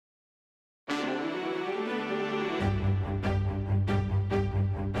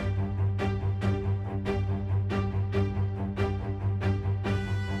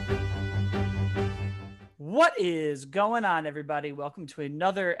What is going on, everybody? Welcome to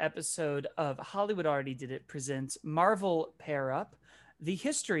another episode of Hollywood Already Did It presents Marvel Pair Up, the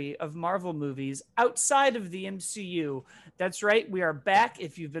history of Marvel movies outside of the MCU. That's right, we are back.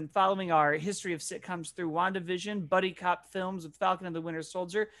 If you've been following our history of sitcoms through WandaVision, buddy cop films with Falcon and the Winter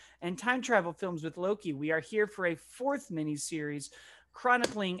Soldier, and time travel films with Loki, we are here for a fourth miniseries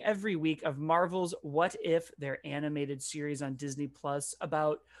chronicling every week of Marvel's What If, their animated series on Disney Plus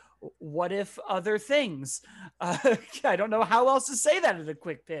about what if other things. I don't know how else to say that in a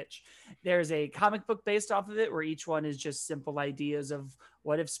quick pitch. There's a comic book based off of it where each one is just simple ideas of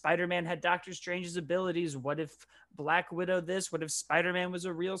what if Spider-Man had Doctor Strange's abilities, what if Black Widow this, what if Spider-Man was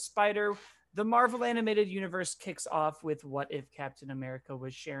a real spider. The Marvel animated universe kicks off with what if Captain America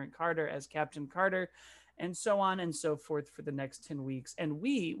was Sharon Carter as Captain Carter, and so on and so forth for the next 10 weeks. And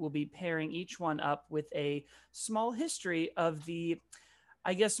we will be pairing each one up with a small history of the,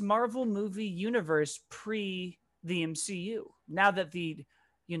 I guess, Marvel movie universe pre the MCU. Now that the,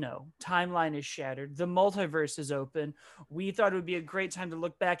 timeline is shattered, the multiverse is open, we thought it would be a great time to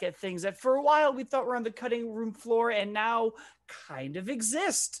look back at things that for a while we thought were on the cutting room floor and now kind of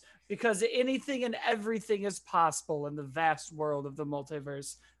exist because anything and everything is possible in the vast world of the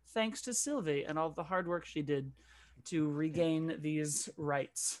multiverse, thanks to Sylvie and all the hard work she did to regain these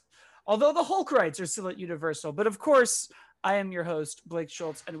rights. Although the Hulk rights are still at Universal. But of course, I am your host, Blake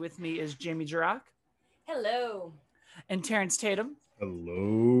Schultz, and with me is Jamie Jirac. Hello. And Terrence Tatum.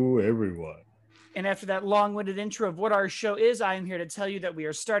 Hello, everyone. And after that long-winded intro of what our show is, I am here to tell you that we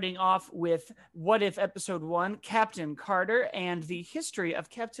are starting off with What If Episode 1, Captain Carter, and the history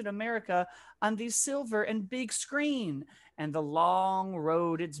of Captain America on the silver and big screen, and the long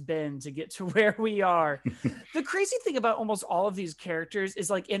road it's been to get to where we are. The crazy thing about almost all of these characters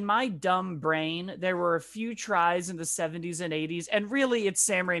is, like, in my dumb brain, there were a few tries in the 70s and 80s, and really it's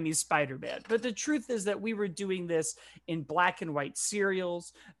Sam Raimi's Spider-Man. But the truth is that we were doing this in black and white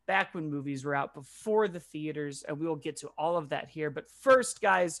serials back when movies were out before the theaters, and we will get to all of that here. But first,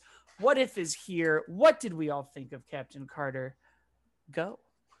 guys, What If is here. What did we all think of Captain Carter? Go.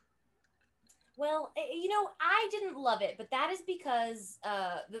 Well, I didn't love it, but that is because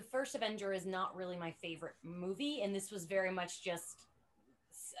the first Avenger is not really my favorite movie, and this was very much just,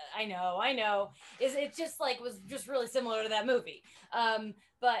 I know, it just was just really similar to that movie.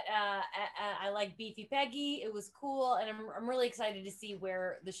 But I like Beefy Peggy. It was cool, and I'm really excited to see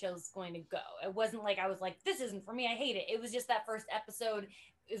where the show's going to go. It wasn't like I was like, this isn't for me, I hate it. It was just that first episode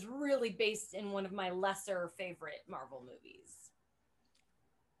is really based in one of my lesser favorite Marvel movies.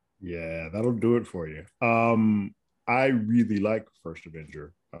 Yeah, that'll do it for you. I really like First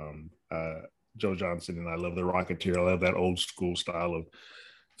Avenger. Joe Johnson, and I love the Rocketeer. I love that old school style of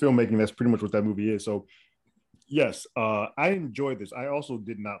filmmaking. That's pretty much what that movie is. So yes, I enjoyed this. I also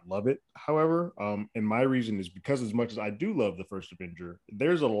did not love it, however, and my reason is because as much as I do love the First Avenger,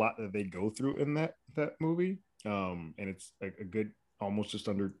 there's a lot that they go through in that movie, and it's a good almost just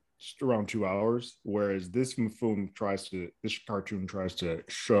around 2 hours, whereas this cartoon tries to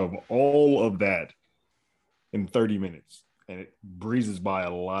shove all of that in 30 minutes, and it breezes by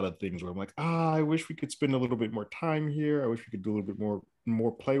a lot of things where I'm like, I wish we could spend a little bit more time here. I wish we could do a little bit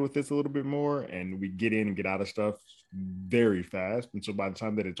more play with this a little bit more, and we get in and get out of stuff very fast. And so by the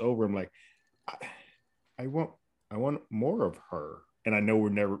time that it's over, I'm like, I want more of her. And I know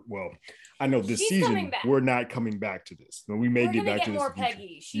I know this season we're not coming back to this. We may get back to this. More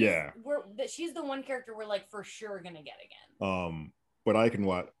Peggy. She's the one character we're for sure gonna get again. But I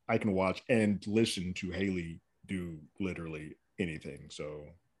can watch and listen to Haley do literally anything. So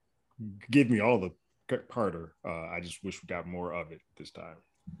give me all the Carter. I just wish we got more of it this time.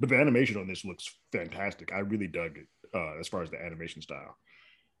 But the animation on this looks fantastic. I really dug it as far as the animation style.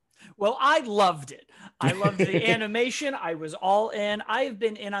 Well, I loved it. I loved the animation. I was all in. I have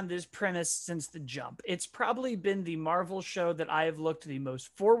been in on this premise since the jump. It's probably been the Marvel show that I have looked the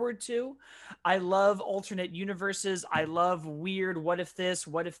most forward to. I love alternate universes. I love weird what if this,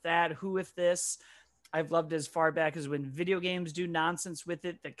 what if that, who if this. I've loved as far back as when video games do nonsense with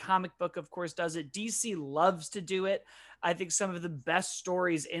it. The comic book, of course, does it. DC loves to do it. I think some of the best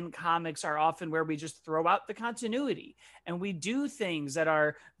stories in comics are often where we just throw out the continuity and we do things that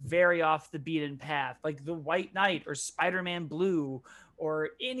are very off the beaten path, like the White Knight or Spider-Man Blue or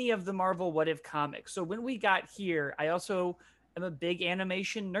any of the Marvel What If comics. So when we got here, I also am a big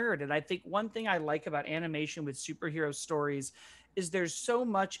animation nerd. And I think one thing I like about animation with superhero stories is there's so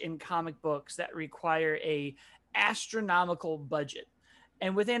much in comic books that require a astronomical budget.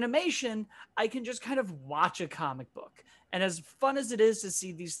 And with animation, I can just kind of watch a comic book. And as fun as it is to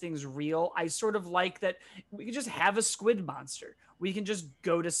see these things real, I sort of like that we can just have a squid monster. We can just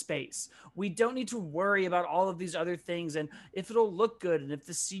go to space. We don't need to worry about all of these other things and if it'll look good and if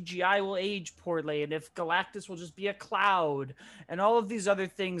the CGI will age poorly and if Galactus will just be a cloud and all of these other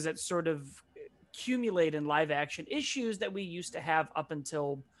things that sort of accumulate in live action issues that we used to have up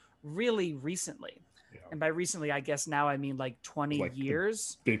until really recently. And by recently, I guess now I mean like 20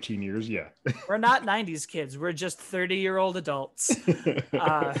 years. 15 years, yeah. We're not 90s kids. We're just 30-year-old adults.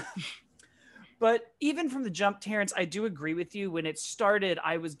 But even from the jump, Terrence, I do agree with you. When it started,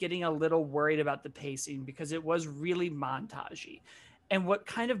 I was getting a little worried about the pacing because it was really montagey. And what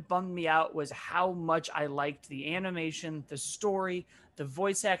kind of bummed me out was how much I liked the animation, the story, the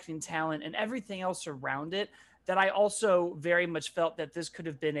voice acting talent, and everything else around it, that I also very much felt that this could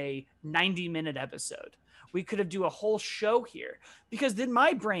have been a 90-minute episode. We could have do a whole show here, because then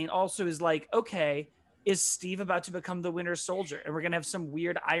my brain also is like, okay, is Steve about to become the Winter Soldier? And we're going to have some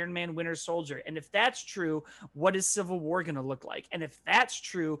weird Iron Man Winter Soldier. And if that's true, what is Civil War going to look like? And if that's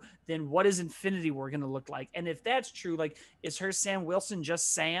true, then what is Infinity War going to look like? And if that's true, like, is her Sam Wilson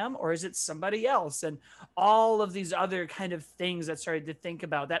just Sam, or is it somebody else? And all of these other kind of things that started to think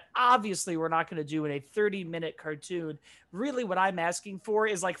about that obviously we're not going to do in a 30-minute cartoon. Really what I'm asking for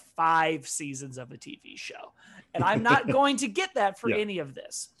is like 5 seasons of a TV show. And I'm not going to get that for any of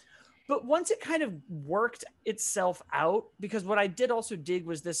this. But once it kind of worked itself out, because what I did also dig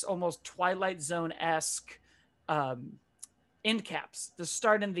was this almost Twilight Zone-esque end caps. The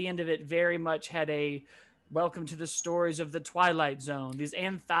start and the end of it very much had a welcome to the stories of the Twilight Zone, these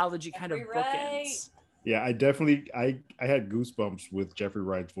anthology kind of bookends. Yeah, I had goosebumps with Jeffrey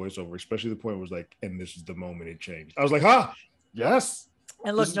Wright's voiceover, especially the point where it was like, and this is the moment it changed. I was like, yes.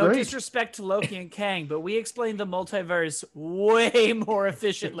 And look, no disrespect to Loki and Kang, but we explained the multiverse way more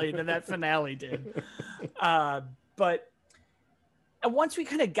efficiently than that finale did. But once we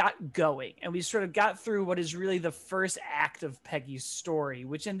kind of got going and we sort of got through what is really the first act of Peggy's story,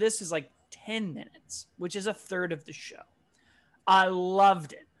 which in this is like 10 minutes, which is a third of the show. I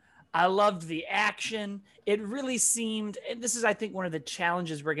loved it. I loved the action. It really seemed, and this is, I think, one of the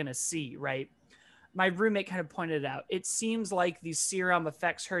challenges we're going to see, right? My roommate kind of pointed out, it seems like the serum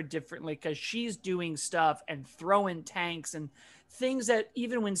affects her differently because she's doing stuff and throwing tanks and things that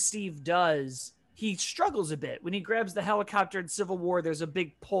even when Steve does, he struggles a bit. When he grabs the helicopter in Civil War, there's a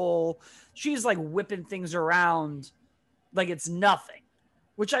big pull. She's like whipping things around like it's nothing,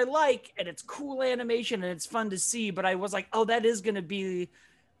 which I like. And it's cool animation and it's fun to see. But I was like, oh, that is going to be...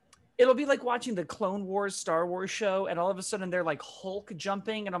 It'll be like watching the Clone Wars Star Wars show, and all of a sudden they're like Hulk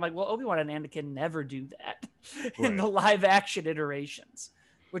jumping, and I'm like, well, Obi-Wan and Anakin never do that in the live action iterations,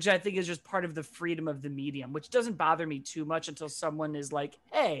 which I think is just part of the freedom of the medium, which doesn't bother me too much until someone is like,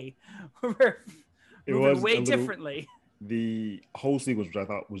 hey, we're moving way differently. The whole sequence, which I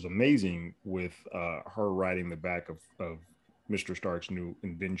thought was amazing, with her riding the back of Mr. Stark's new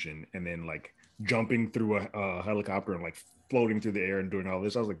invention, and then like jumping through a helicopter and like floating through the air and doing all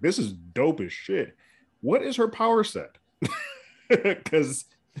this. I was like, this is dope as shit. What is her power set? Because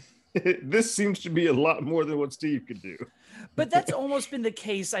this seems to be a lot more than what Steve could do. But that's almost been the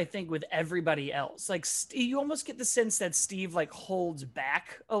case, I think, with everybody else. Like, you almost get the sense that Steve like holds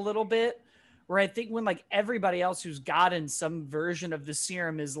back a little bit, where I think when like everybody else who's gotten some version of the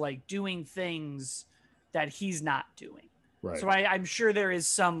serum is like doing things that he's not doing. Right. So I'm sure there is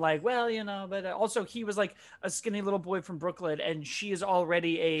some like, well, you know, but also he was like a skinny little boy from Brooklyn, and she is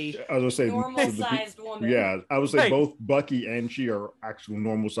already normal-sized woman. Yeah, I would say both Bucky and she are actual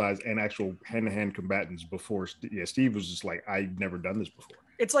normal-sized and actual hand-to-hand combatants before. Steve was just like, I've never done this before.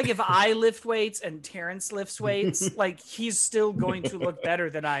 It's like if I lift weights and Terrence lifts weights, like he's still going to look better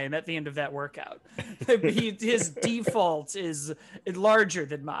than I am at the end of that workout. His default is larger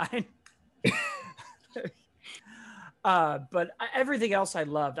than mine. But everything else I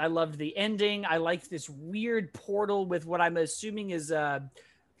loved. I loved the ending. I liked this weird portal with what I'm assuming is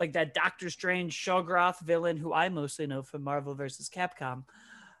like that Doctor Strange Shoggoth villain who I mostly know from Marvel vs. Capcom.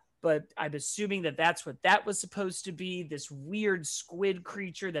 But I'm assuming that that's what that was supposed to be, this weird squid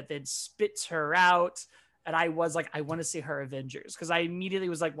creature that then spits her out. And I was like, I want to see her Avengers, because I immediately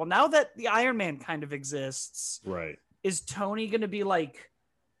was like, well, now that the Iron Man kind of exists, right? Is Tony going to be like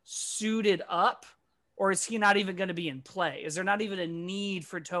suited up? Or is he not even going to be in play? Is there not even a need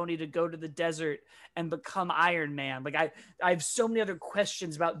for Tony to go to the desert and become Iron Man? Like I have so many other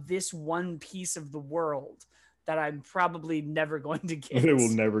questions about this one piece of the world that I'm probably never going to get. They will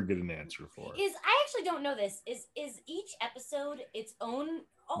never get an answer for. I actually don't know this. Is each episode its own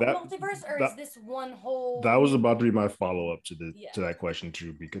multiverse, or is this one whole? That was about to be my follow-up to that question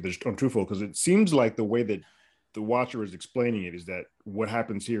too, because I'm truthful, because it seems like the way that the Watcher is explaining it is that what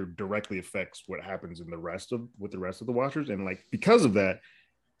happens here directly affects what happens in the rest of the Watchers, and like because of that,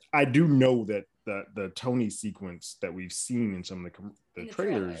 I do know that the Tony sequence that we've seen in some of the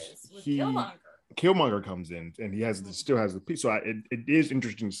trailers, Killmonger comes in and he still has the piece. So it is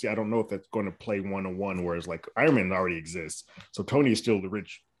interesting to see. I don't know if that's going to play 1-on-1, whereas like Iron Man already exists. So Tony is still the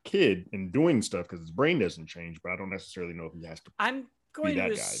rich kid and doing stuff because his brain doesn't change, but I don't necessarily know if he has to. I'm going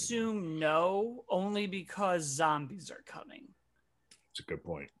to assume no, only because zombies are coming. It's a good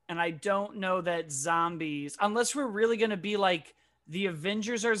point. And I don't know that zombies, unless we're really going to be like the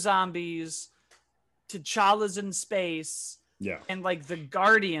Avengers are zombies, T'Challa's in space, and like the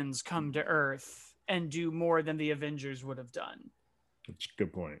Guardians come to Earth and do more than the Avengers would have done. That's a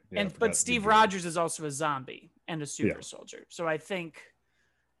good point. Yeah, but Steve Rogers is also a zombie and a super soldier. So I think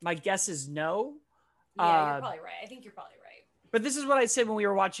my guess is no. Yeah, you're probably right. I think you're probably right. But this is what I said when we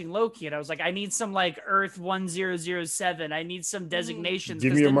were watching Loki, and I was like, I need some like Earth 1007. I need some designations.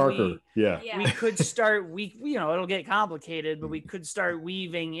 Give me a marker. We could start. It'll get complicated, but we could start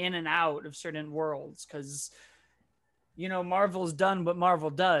weaving in and out of certain worlds because, Marvel's done what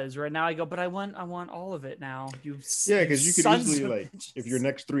Marvel does right now. I go, but I want all of it now. Because you could easily like if your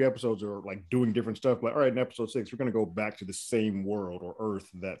next 3 episodes are like doing different stuff, like all right, in episode 6, we're gonna go back to the same world or Earth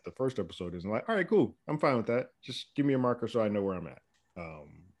that the first episode is. And like, all right, cool, I'm fine with that. Just give me a marker so I know where I'm at.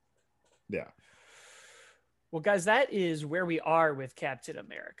 Well, guys, that is where we are with Captain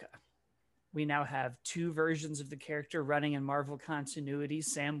America. We now have 2 versions of the character running in Marvel continuity,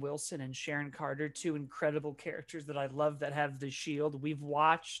 Sam Wilson and Sharon Carter, 2 incredible characters that I love that have the shield. We've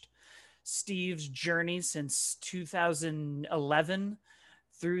watched Steve's journey since 2011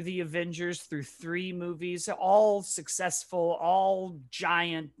 through the Avengers, through 3 movies, all successful, all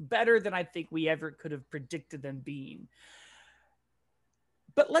giant, better than I think we ever could have predicted them being.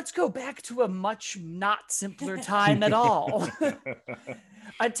 But let's go back to a much not simpler time at all.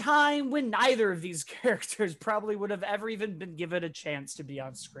 A time when neither of these characters probably would have ever even been given a chance to be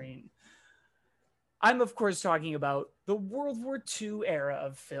on screen. I'm, of course, talking about the World War II era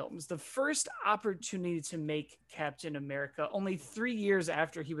of films, the first opportunity to make Captain America only 3 years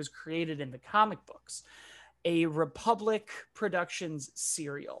after he was created in the comic books, a Republic Productions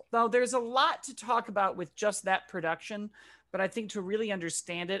serial. Now, there's a lot to talk about with just that production, but I think to really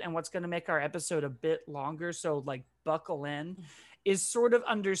understand it and what's going to make our episode a bit longer, so like buckle in, is sort of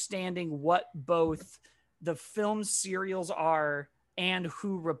understanding what both the film serials are and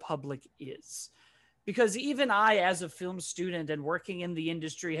who Republic is. Because even I, as a film student and working in the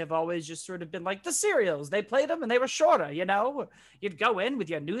industry, have always just sort of been like, the serials, they played them and they were shorter, You'd go in with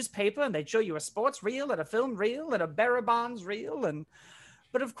your newspaper and they'd show you a sports reel and a film reel and a Barry Bonds reel.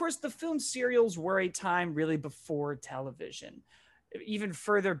 But of course, the film serials were a time really before television, even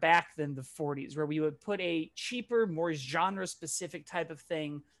further back than the 40s, where we would put a cheaper, more genre-specific type of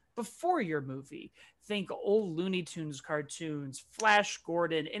thing before your movie. Think old Looney Tunes cartoons, Flash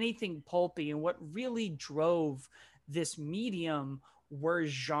Gordon, anything pulpy. And what really drove this medium were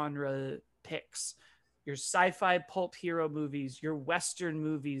genre picks. Your sci-fi pulp hero movies, your Western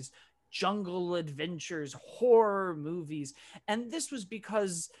movies, jungle adventures, horror movies. And this was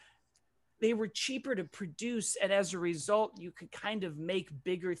because they were cheaper to produce, and as a result, you could kind of make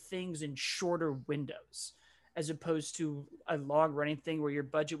bigger things in shorter windows, as opposed to a long-running thing where your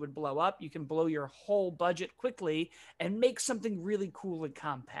budget would blow up. You can blow your whole budget quickly and make something really cool and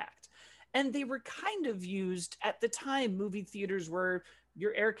compact. And they were kind of used at the time. Movie theaters were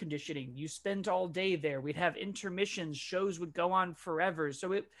your air conditioning. You spent all day there. We'd have intermissions. Shows would go on forever.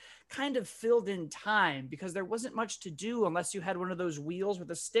 So it kind of filled in time because there wasn't much to do unless you had one of those wheels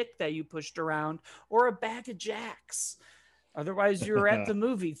with a stick that you pushed around or a bag of jacks. Otherwise, you were at the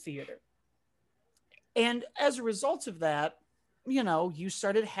movie theater. And as a result of that, you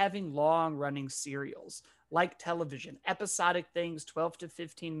started having long-running serials like television, episodic things, 12 to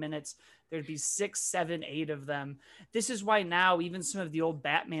 15 minutes. There'd be 6, 7, 8 of them. This is why now even some of the old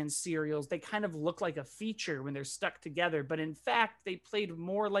Batman serials, they kind of look like a feature when they're stuck together. But in fact, they played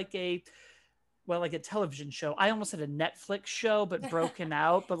more like a television show. I almost had a Netflix show, but broken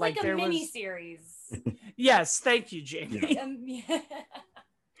out. But like there was a mini series. Yes, thank you, Jamie. Yeah.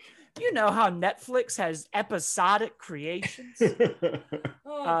 You know how Netflix has episodic creations.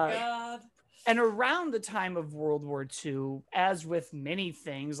 Oh God. And around the time of World War II, as with many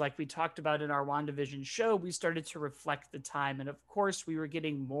things, like we talked about in our WandaVision show, we started to reflect the time. And of course, we were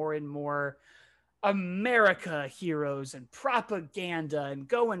getting more and more America heroes and propaganda and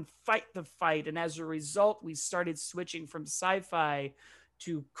go and fight the fight. And as a result, we started switching from sci-fi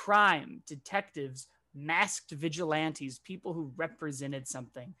to crime, detectives, masked vigilantes, people who represented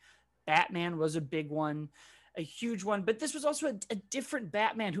something. Batman was a big one, a huge one, but this was also a different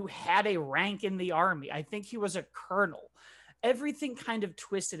Batman who had a rank in the army. I think he was a colonel. Everything kind of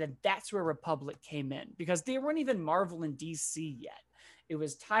twisted, and that's where Republic came in, because they weren't even Marvel and DC yet. It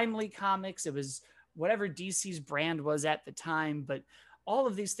was Timely Comics, it was whatever DC's brand was at the time, but all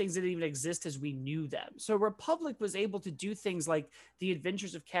of these things didn't even exist as we knew them. So Republic was able to do things like the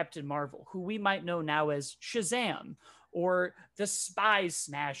Adventures of Captain Marvel, who we might know now as Shazam, or the Spy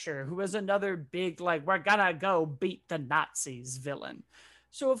Smasher, who was another big, like, we're gonna go beat the Nazis villain.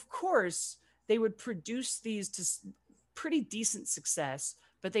 So, of course, they would produce these to pretty decent success,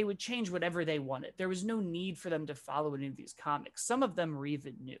 but they would change whatever they wanted. There was no need for them to follow any of these comics. Some of them were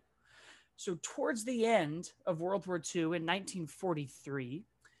even new. So, towards the end of World War II in 1943,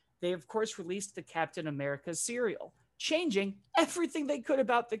 they, of course, released the Captain America serial, changing everything they could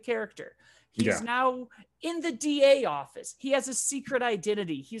about the character. He's now in the DA office. He has a secret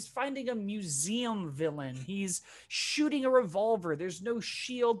identity. He's finding a museum villain. He's shooting a revolver. There's no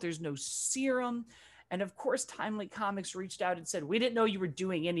shield. There's no serum. And of course, Timely Comics reached out and said, we didn't know you were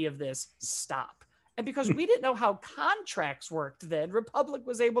doing any of this. Stop. And because we didn't know how contracts worked then, Republic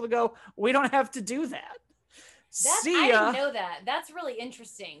was able to go, we don't have to do that. I didn't know that. That's really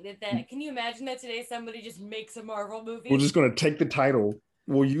interesting. That can you imagine that today somebody just makes a Marvel movie? We're just going to take the title,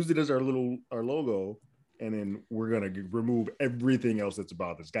 we'll use it as our logo, and then we're going to remove everything else that's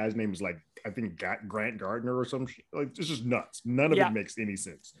about this guy's name is, like, I think Grant Gardner or some shit. Like, it's just nuts. None of it makes any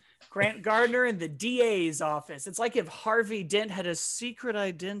sense. Grant Gardner in the DA's office. It's like if Harvey Dent had a secret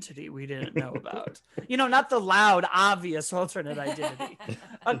identity we didn't know about. Not the loud, obvious alternate identity,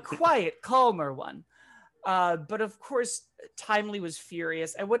 a quiet, calmer one. But of course, Timely was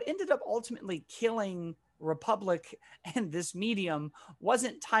furious. And what ended up ultimately killing Republic and this medium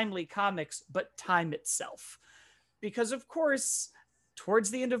wasn't Timely Comics, but time itself. Because of course, towards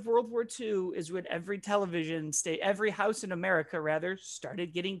the end of World War II is when every house in America rather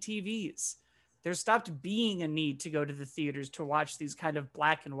started getting TVs. There stopped being a need to go to the theaters to watch these kind of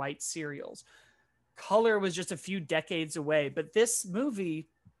black and white serials. Color was just a few decades away, but this movie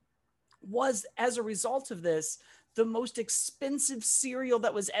was, as a result of this, the most expensive serial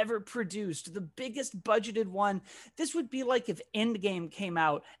that was ever produced, the biggest budgeted one. This would be like if Endgame came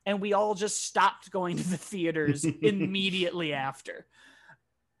out and we all just stopped going to the theaters immediately after,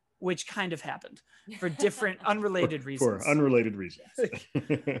 which kind of happened for different unrelated reasons. For unrelated reasons.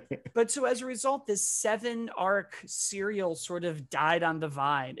 But so as a result, this 7-arc serial sort of died on the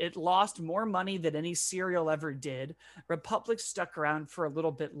vine. It lost more money than any serial ever did. Republic stuck around for a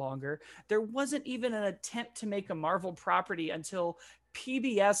little bit longer. There wasn't even an attempt to make a Marvel property until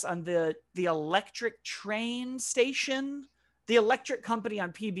PBS on the Electric Train station, the Electric Company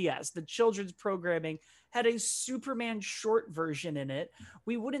on PBS, the children's programming, had a Superman short version in it.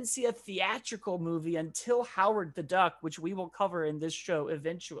 We wouldn't see a theatrical movie until Howard the Duck, which we will cover in this show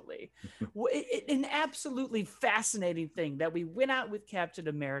eventually. An absolutely fascinating thing that we went out with Captain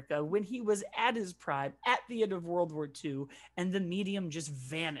America when he was at his prime at the end of World War II, and the medium just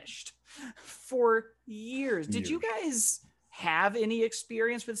vanished for years. Did you guys have any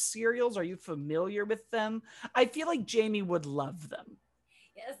experience with serials? Are you familiar with them? I feel like Jamie would love them.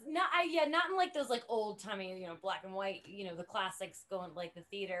 Not in like those like old timey, black and white, the classics going like the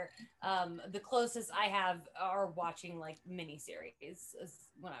theater. The closest I have are watching like miniseries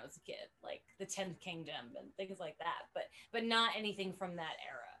when I was a kid, like the 10th Kingdom and things like that, but not anything from that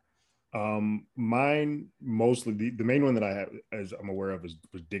era. Mine mostly the main one that I have, as I'm aware of, was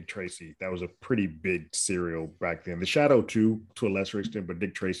Dick Tracy. That was a pretty big serial back then. The Shadow too, to a lesser extent, but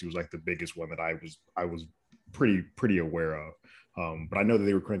Dick Tracy was like the biggest one that I was pretty aware of. But I know that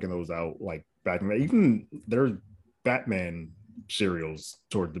they were cranking those out like back in the, even there's Batman serials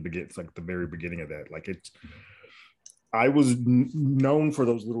toward the beginning. It's like the very beginning of that. Like I was known for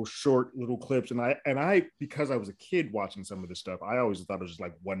those short little clips, and I because I was a kid watching some of this stuff, I always thought it was just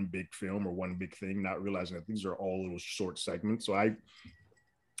like one big film or one big thing, not realizing that these are all little short segments. So I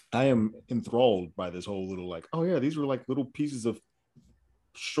am enthralled by this whole little like, oh yeah, these were like little pieces of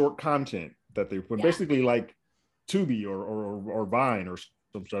short content that they put basically like Tubi or Vine or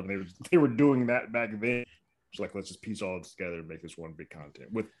some stuff. They were doing that back then. It's like, let's just piece all this together and make this one big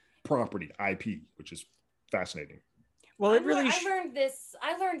content with property IP, which is fascinating. Well, it really. I learned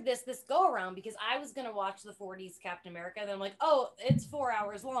this go around because I was gonna watch the 40s Captain America. Then I'm like, oh, it's 4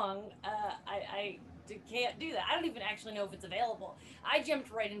 hours long. I can't do that. I don't even actually know if it's available. I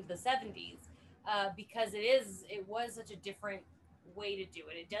jumped right into the 70s. because it was such a different way to do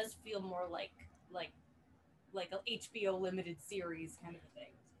it. It does feel more like like a HBO limited series kind of thing.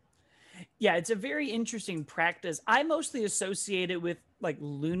 Yeah, it's a very interesting practice. I mostly associate it with like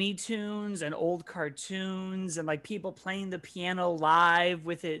Looney Tunes and old cartoons and like people playing the piano live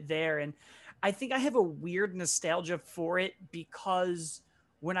with it there. And I think I have a weird nostalgia for it because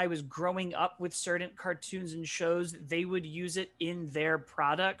when I was growing up with certain cartoons and shows, they would use it in their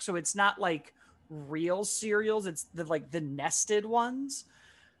product. So it's not like real serials, it's the nested ones.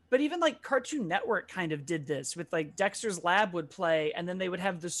 But even like Cartoon Network kind of did this with like Dexter's Lab would play and then they would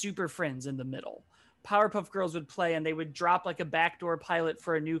have the Super Friends in the middle. Powerpuff Girls would play and they would drop like a backdoor pilot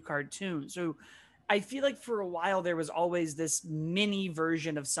for a new cartoon. So I feel like for a while there was always this mini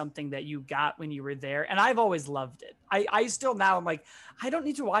version of something that you got when you were there. And I've always loved it. I still now I'm like, I don't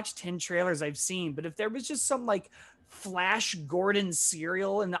need to watch 10 trailers I've seen, but if there was just some like Flash Gordon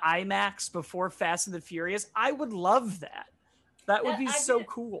serial in the IMAX before Fast and the Furious, I would love that. That would be so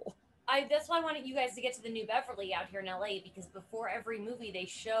cool. That's why I wanted you guys to get to the New Beverly out here in LA, because before every movie they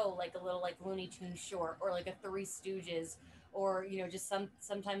show like a little like Looney Tunes short or like a Three Stooges, or you know, just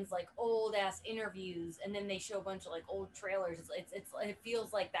sometimes like old ass interviews, and then they show a bunch of like old trailers. It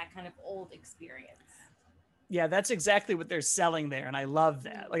feels like that kind of old experience. Yeah, that's exactly what they're selling there, and I love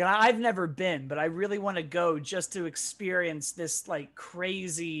that. Like, I've never been, but I really want to go just to experience this like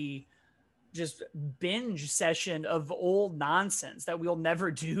crazy just binge session of old nonsense that we'll never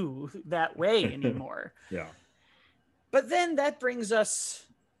do that way anymore. Yeah. But then that brings us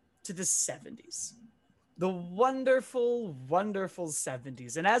to the 70s. The wonderful, wonderful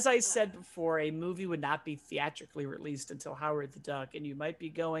 70s. And as I said before, a movie would not be theatrically released until Howard the Duck. And you might be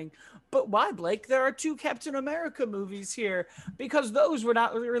going, but why, Blake? There are 2 Captain America movies here, because those were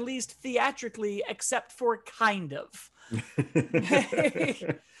not released theatrically, except for kind of.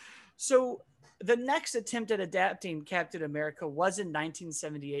 So the next attempt at adapting Captain America was in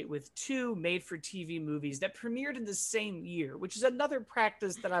 1978 with 2 made-for-TV movies that premiered in the same year, which is another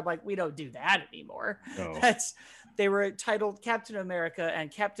practice that I'm like, we don't do that anymore. No. They were titled Captain America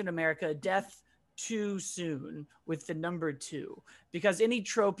and Captain America Death Too Soon with the number 2, because any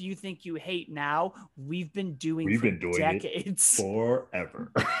trope you think you hate now, we've been doing decades. It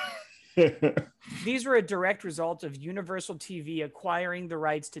forever. These were a direct result of Universal TV acquiring the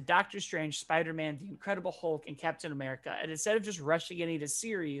rights to Doctor Strange, Spider-Man, The Incredible Hulk, and Captain America. And instead of just rushing into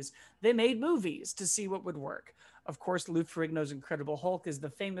series, they made movies to see what would work. Of course, Lou Ferrigno's Incredible Hulk is the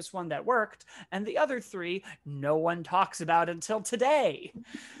famous one that worked, and the other 3 no one talks about until today.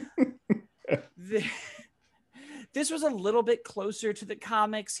 This was a little bit closer to the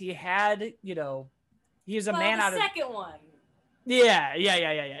comics. He had, you know, he is a man out of the second one. Yeah.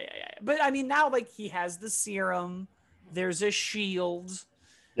 But I mean, now like he has the serum. There's a shield.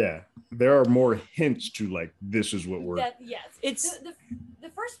 Yeah, there are more hints to like this is what we're. Yes, it's the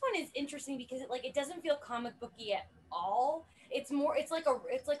first one is interesting because it doesn't feel comic booky at all. It's like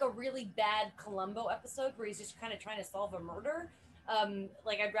a really bad Columbo episode where he's just kind of trying to solve a murder.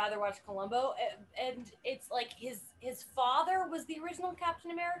 Like I'd rather watch Columbo, and it's like his father was the original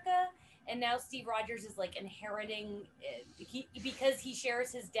Captain America. And now Steve Rogers is like inheriting because he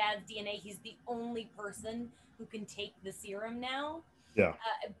shares his dad's DNA. He's the only person who can take the serum now. Yeah.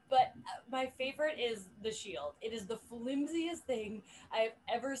 But my favorite is the shield. It is the flimsiest thing I've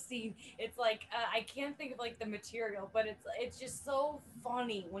ever seen. It's like I can't think of like the material, but it's just so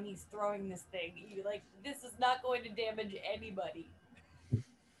funny when he's throwing this thing. You like, this is not going to damage anybody.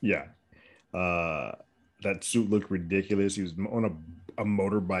 Yeah. That suit looked ridiculous. He was on a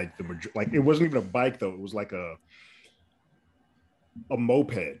motorbike. Like it wasn't even a bike though. It was like a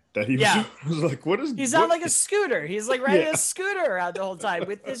moped that he was like, what is he's on like a scooter. He's like riding a scooter around the whole time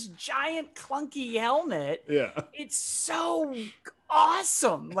with this giant clunky helmet. Yeah. It's so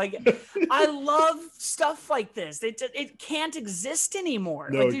awesome. Like I love stuff like this. It can't exist anymore.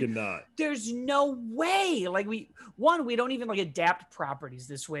 No, like, it cannot. There's no way. Like we don't even like adapt properties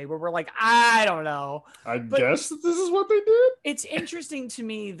this way where we're like, I don't know. I guess this is what they did. It's interesting to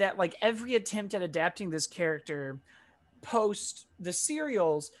me that like every attempt at adapting this character post the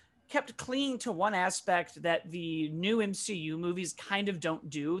serials kept clinging to one aspect that the new MCU movies kind of don't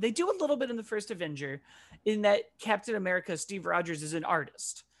do. They do a little bit in the first Avenger, in that Captain America, Steve Rogers, is an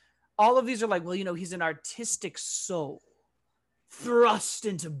artist. All of these are like, well, you know, he's an artistic soul thrust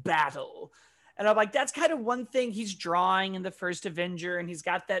into battle. And I'm like, that's kind of one thing he's drawing in the first Avenger, and he's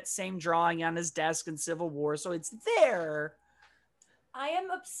got that same drawing on his desk in Civil War, so it's there. I am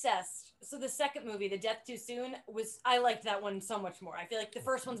obsessed. So the second movie, The Death Too Soon, I liked that one so much more. I feel like the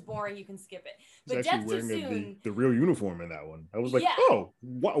first one's boring, you can skip it. He's But actually Death Too wearing Soon, the real uniform in that one. I was like, yeah. oh,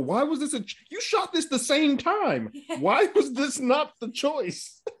 why was this you shot this the same time? Why was this not the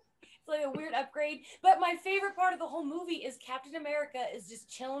choice? It's like a weird upgrade. But my favorite part of the whole movie is Captain America is just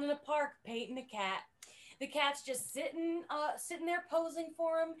chilling in a park painting a cat. The cat's just sitting there posing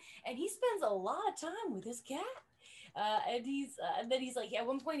for him, and he spends a lot of time with his cat. And then he's like, at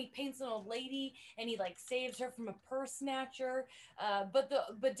one point he paints an old lady and he like saves her from a purse snatcher. But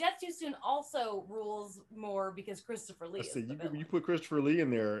Death Too Soon also rules more because Christopher Lee. You put Christopher Lee in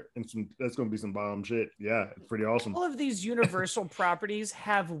there, and that's going to be some bomb shit. Yeah, it's pretty awesome. All of these Universal properties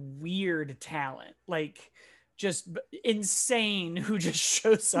have weird talent, like just insane who just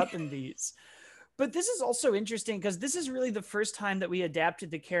shows up in these. But this is also interesting because this is really the first time that we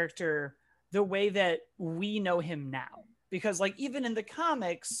adapted the character the way that we know him now. Because like even in the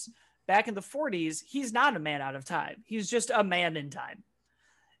comics back in the 40s, he's not a man out of time. He's just a man in time.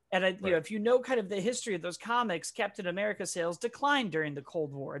 And right. You know, if you know kind of the history of those comics, Captain America sales declined during the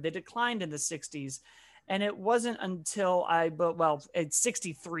Cold War. They declined in the 60s. And it wasn't until it's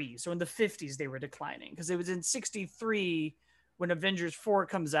 63. So in the 50s, they were declining because it was in 63 when Avengers 4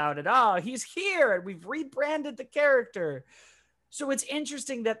 comes out and he's here and we've rebranded the character. So it's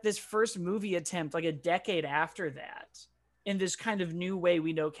interesting that this first movie attempt, like a decade after that, in this kind of new way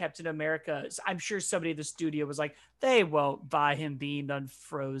we know Captain America, I'm sure somebody at the studio was like, they won't buy him being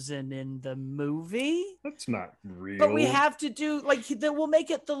unfrozen in the movie. That's not real. But we have to do, we'll make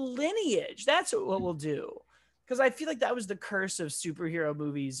it the lineage. That's what we'll do. Because I feel like that was the curse of superhero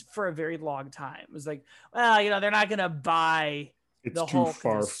movies for a very long time. It was like, well, they're not going to buy... It's too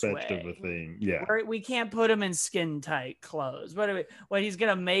far-fetched of a thing. Yeah. We can't put him in skin-tight clothes. What he's going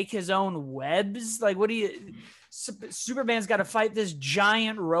to make his own webs? Like, Superman's got to fight this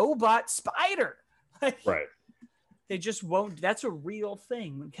giant robot spider. Right. They just won't. That's a real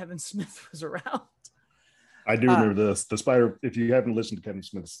thing when Kevin Smith was around. I do remember the spider. If you haven't listened to Kevin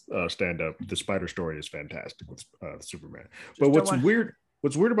Smith's stand-up, the spider story is fantastic with Superman. But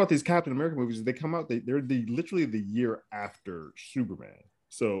what's weird about these Captain America movies is they come out, they're literally the year after Superman.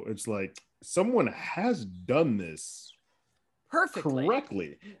 So it's like someone has done this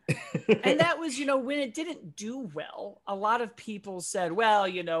correctly. And that was, when it didn't do well, a lot of people said, well,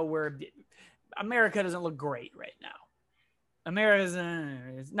 America doesn't look great right now. America's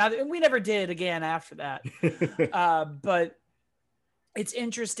not, and we never did again after that. But it's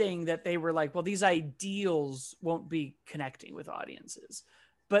interesting that they were like, well, these ideals won't be connecting with audiences.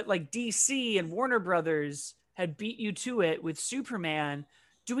 But like DC and Warner Brothers had beat you to it with Superman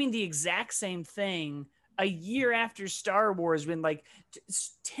doing the exact same thing a year after Star Wars, when like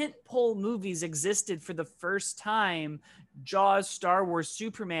tentpole movies existed for the first time, Jaws, Star Wars,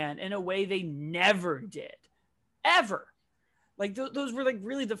 Superman, in a way they never did, ever. Like those were like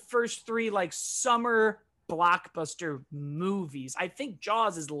really the first three like summer blockbuster movies. I think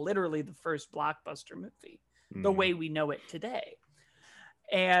Jaws is literally the first blockbuster movie, the way we know it today.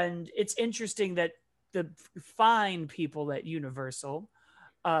 And it's interesting that the fine people at Universal,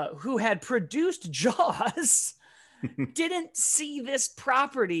 who had produced Jaws, didn't see this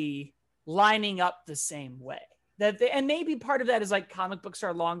property lining up the same way. And maybe part of that is like comic books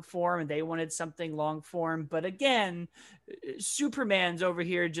are long form and they wanted something long form. But again, Superman's over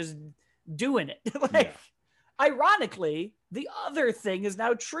here just doing it. Ironically, the other thing is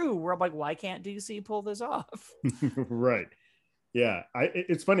now true where I'm like, why can't DC pull this off? Right. Yeah.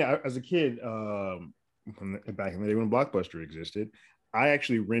 It's funny. As a kid, back in the day when Blockbuster existed, I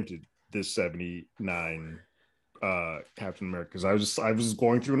actually rented this 79 Captain America because I was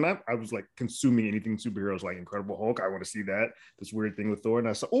going through and I was like consuming anything superheroes like Incredible Hulk. I want to see that, this weird thing with Thor, and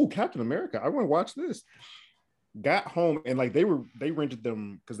I saw, oh, Captain America, I want to watch this. Got home and like they rented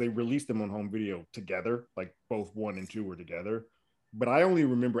them because they released them on home video together, like both 1 and 2 were together, but I only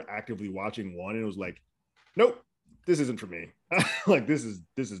remember actively watching 1 and it was like, nope, this isn't for me. Like this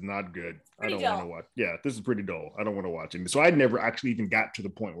is not good. I don't want to watch. Yeah, this is pretty dull. I don't want to watch it. So I never actually even got to the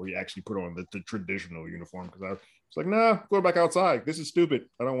point where he actually put on the traditional uniform because I was like, nah, go back outside. This is stupid.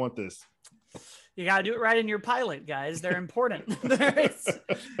 I don't want this. You got to do it right in your pilot, guys. They're important.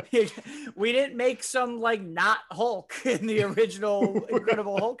 We didn't make some like not Hulk in the original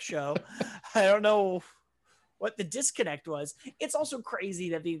Incredible Hulk show. I don't know what the disconnect was. It's also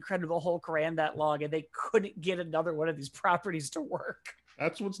crazy that the Incredible Hulk ran that long and they couldn't get another one of these properties to work.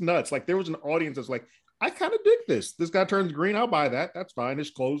 That's what's nuts. Like there was an audience that's like, I kind of dig this. This guy turns green. I'll buy that. That's fine.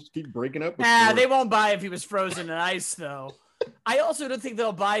 His clothes keep breaking up. They won't buy if he was frozen in ice though. I also don't think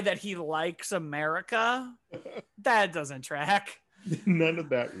they'll buy that he likes America. That doesn't track. None of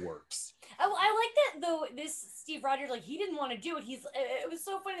that works. Oh, I like that though. This Steve Rogers, like he didn't want to do it. It was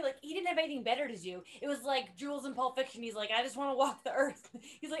so funny. Like he didn't have anything better to do. It was like Jules in Pulp Fiction. He's like, I just want to walk the earth.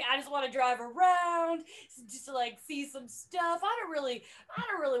 He's like, I just want to drive around, just to like see some stuff. I don't really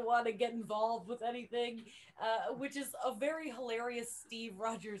want to get involved with anything. Which is a very hilarious Steve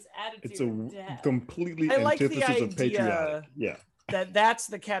Rogers attitude. It's a completely antithesis of patriotic. Yeah. That's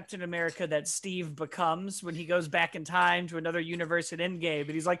the Captain America that Steve becomes when he goes back in time to another universe at Endgame.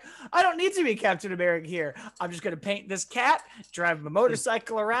 And he's like, I don't need to be Captain America here. I'm just going to paint this cat, drive my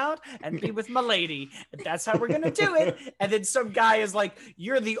motorcycle around, and be with my lady. And that's how we're going to do it. And then some guy is like,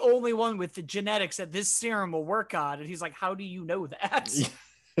 you're the only one with the genetics that this serum will work on. And he's like, how do you know that?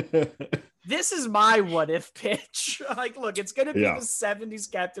 This is my what if pitch. Like, look, it's going to be the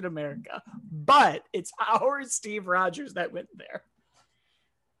 70s Captain America, but it's our Steve Rogers that went there.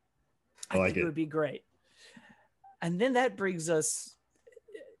 I think it would be great. And then that brings us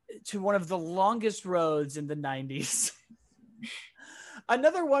to one of the longest roads in the 90s.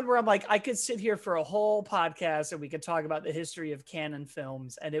 Another one where I'm like, I could sit here for a whole podcast and we could talk about the history of canon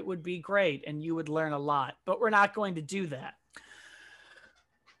films and it would be great and you would learn a lot, but we're not going to do that.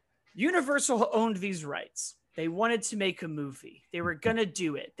 Universal owned these rights. They wanted to make a movie. They were going to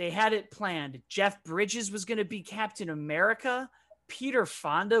do it. They had it planned. Jeff Bridges was going to be Captain America. Peter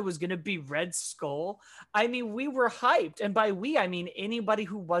Fonda was going to be Red Skull. I mean, we were hyped. And by we, I mean anybody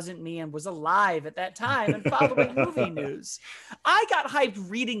who wasn't me and was alive at that time and following movie news. I got hyped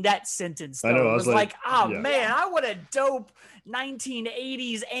reading that sentence, though. I know, I was like, oh, man, I want a dope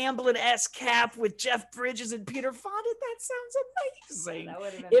 1980s Amblin-esque cap with Jeff Bridges and Peter Fonda. That sounds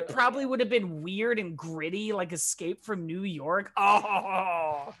amazing. It probably would have been weird and gritty, like Escape from New York.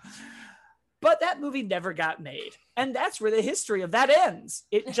 Oh, but that movie never got made. And that's where the history of that ends.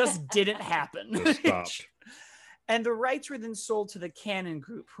 It just didn't happen. It stopped. And the rights were then sold to the Cannon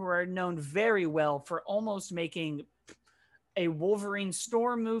Group, who are known very well for almost making a Wolverine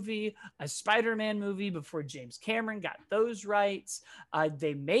Storm movie, a Spider-Man movie before James Cameron got those rights.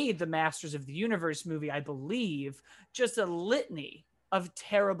 They made the Masters of the Universe movie, I believe, just a litany of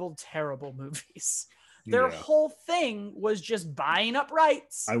terrible, terrible movies. Their whole thing was just buying up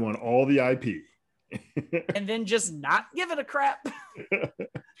rights. I want all the IP. And then just not give it a crap.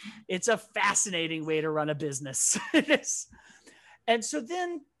 It's a fascinating way to run a business. And so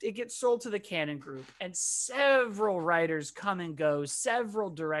then it gets sold to the Cannon Group, and several writers come and go, several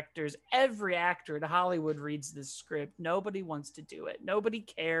directors, every actor in Hollywood reads this script. Nobody wants to do it. Nobody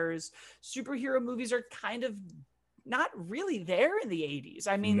cares. Superhero movies are kind of not really there in the 80s.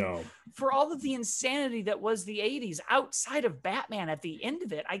 I mean, for all of the insanity that was the 80s, outside of Batman at the end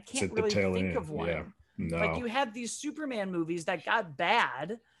of it, I can't really think of one. Yeah. No. Like you had these Superman movies that got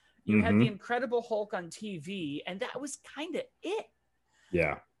bad. You had the Incredible Hulk on TV, and that was kind of it.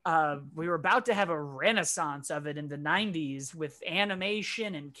 Yeah. We were about to have a renaissance of it in the 90s with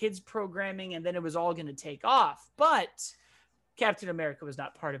animation and kids programming, and then it was all going to take off. But Captain America was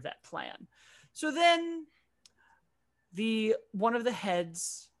not part of that plan. So then one of the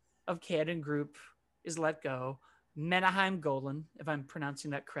heads of Cannon Group is let go, Menahem Golan, if I'm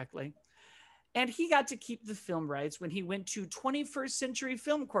pronouncing that correctly. And he got to keep the film rights when he went to 21st Century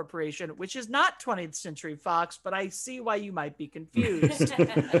Film Corporation, which is not 20th Century Fox, but I see why you might be confused.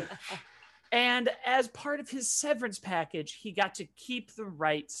 And as part of his severance package, he got to keep the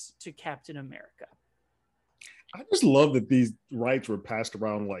rights to Captain America. I just love that these rights were passed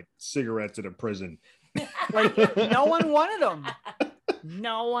around like cigarettes in a prison. Like no one wanted them.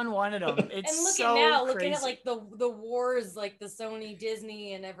 No one wanted them. It's and look so at now, crazy. looking at like the wars, like the Sony,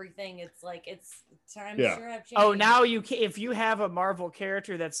 Disney, and everything. It's like times sure have changed. Oh, now if you have a Marvel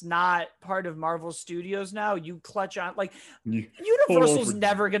character that's not part of Marvel Studios now, you clutch on like Universal's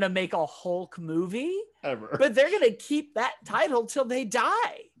never gonna make a Hulk movie ever, but they're gonna keep that title till they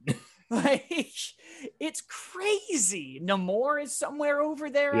die. Like it's crazy. Namor is somewhere over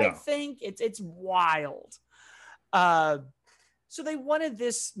there. I think it's wild. So they wanted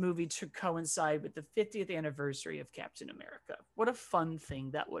this movie to coincide with the 50th anniversary of Captain America. What a fun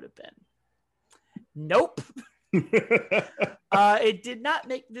thing that would have been. Nope. It did not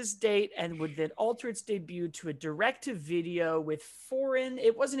make this date and would then alter its debut to a direct-to-video with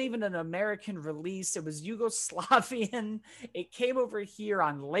it wasn't even an American release. It was Yugoslavian. It came over here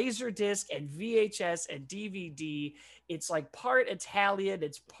on Laserdisc and VHS and DVD. It's like part Italian.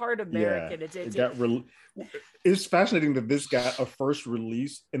 It's part American. It's fascinating that this got a first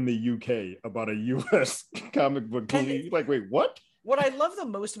release in the UK about a US comic book movie. Like, wait, what? What I love the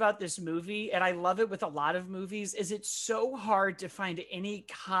most about this movie, and I love it with a lot of movies, is it's so hard to find any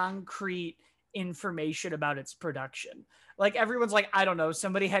concrete information about its production. Like everyone's like, I don't know,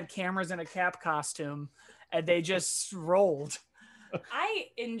 somebody had cameras in a Cap costume and they just rolled. I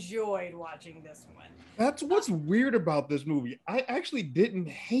enjoyed watching this one. That's what's weird about this movie. I actually didn't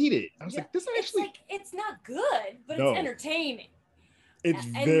hate it. I was like, this actually, it's not good, but No. it's entertaining. it's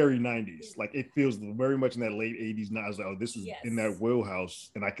and- very 90s. Like it feels very much in that late 80s. Now I was like, oh, this is Yes. in that wheelhouse.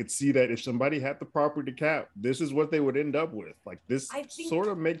 And I could see that if somebody had the property Cap, this is what they would end up with. Like this I think- sort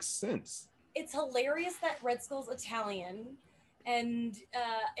of makes sense. It's hilarious that Red Skull's Italian, and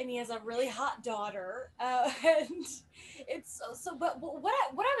he has a really hot daughter, and it's so. But what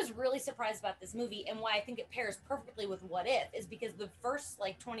I was really surprised about this movie, and why I think it pairs perfectly with What If, is because the first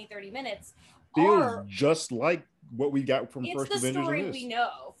like 20-30 minutes Feels are just like what we got from it's First the Avengers. story in this. we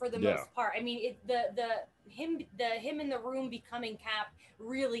know for the Yeah. most part. I mean, him in the room becoming Cap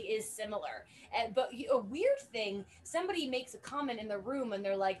really is similar. But a weird thing, somebody makes a comment in the room and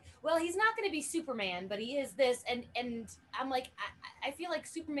they're like, "Well, he's not going to be Superman, but he is this." And I'm like, I feel like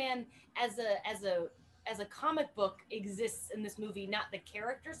Superman as a comic book exists in this movie, not the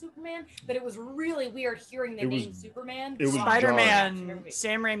character Superman. But it was really weird hearing the name Superman. it was Spider-Man,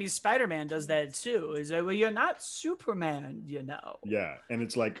 Sam Raimi's Spider-Man does that too. Is that, well, you're not Superman, you know? Yeah, and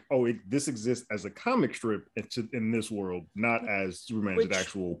it's like, oh, this exists as a comic strip in this world, not as Superman as an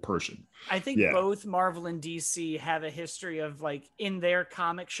actual person. I think both Marvel and DC have a history of like in their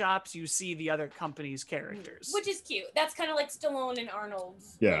comic shops, you see the other company's characters, which is cute. That's kind of like Stallone and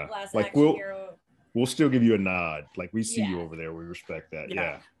Arnold's Yeah, last like action hero. We'll still give you a nod. Like we see Yeah. you over there. We respect that. Yeah.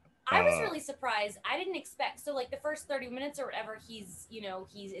 Yeah. I was really surprised. I didn't expect. So like the first 30 minutes or whatever, it's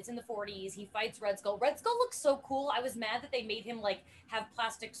in the 40s. He fights Red Skull. Red Skull looks so cool. I was mad that they made him like have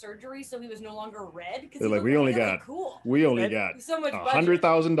plastic surgery so he was no longer red. They're like, we only got so much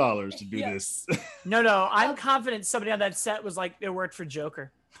 $100,000 to do this. No, I'm confident somebody on that set was like, it worked for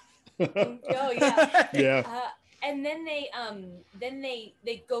Joker. Oh yeah. Yeah. And then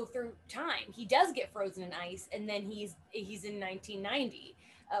they go through time. He does get frozen in ice, and then he's in 1990,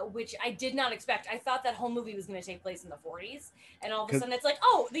 which I did not expect. I thought that whole movie was going to take place in the 40s, and all of a sudden it's like,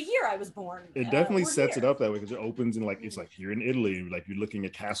 oh, the year I was born. It definitely sets it up that way because it opens and like it's like you're in Italy, like you're looking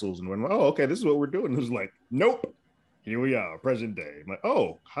at castles and when oh, okay, this is what we're doing. It was like, nope, here we are, present day. I'm like,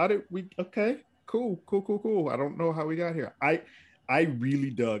 oh, how did we? Okay, cool. I don't know how we got here. I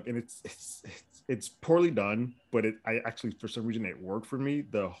really dug, and it's poorly done, but I actually for some reason it worked for me.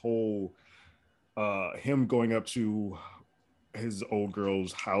 The whole him going up to his old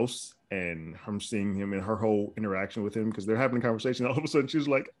girl's house and him seeing him and her whole interaction with him because they're having a conversation. All of a sudden she's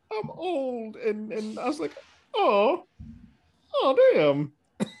like, I'm old, and I was like, oh damn.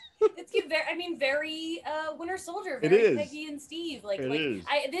 It's very Winter Soldier, It very is. Peggy and Steve. Is.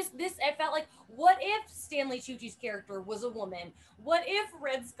 I felt like, what if Stanley Tucci's character was a woman? What if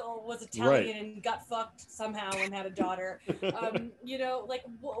Red Skull was Italian and got fucked somehow and had a daughter?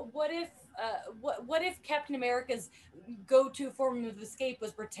 What if Captain America's go-to form of escape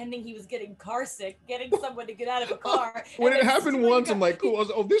was pretending he was getting car sick, getting someone to get out of a car? When it happened once, I'm like, cool. I was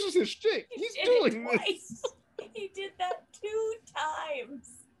like, oh, this is his shtick. He's doing this. He did that 2 times.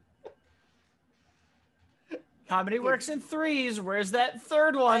 Comedy works in threes. Where's that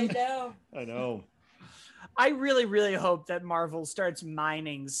third one? I know. I really, really hope that Marvel starts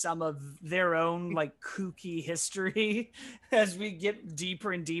mining some of their own like kooky history as we get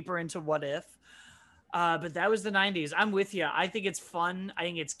deeper and deeper into What If. But that was the 90s. I'm with you. I think it's fun. I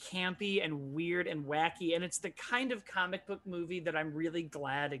think it's campy and weird and wacky. And it's the kind of comic book movie that I'm really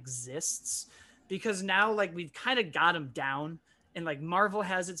glad exists because now like we've kind of got them down. And like Marvel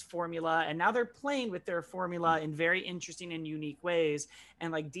has its formula and now they're playing with their formula in very interesting and unique ways.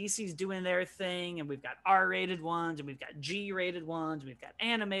 And like DC's doing their thing and we've got R-rated ones and we've got G-rated ones, and we've got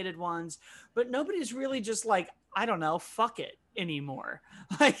animated ones, but nobody's really just like, I don't know, fuck it anymore.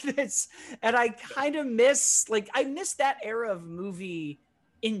 Like this. And I kind of miss that era of movie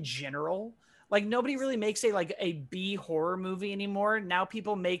in general. Like nobody really makes a B horror movie anymore. Now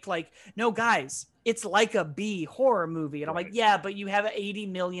people make like, no guys, it's like a B horror movie. And I'm like, yeah, but you have $80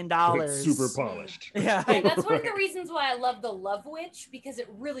 million. It's super polished. Yeah. That's one of the reasons why I love The Love Witch, because it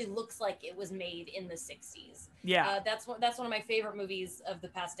really looks like it was made in the 60s. Yeah. That's one of my favorite movies of the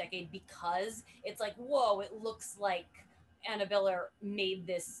past decade because it's like, whoa, it looks like Annabelle made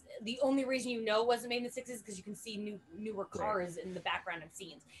this. The only reason you know it wasn't made in the 60s is because you can see newer cars in the background of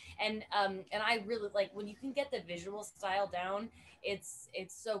scenes. And I really like when you can get the visual style down, it's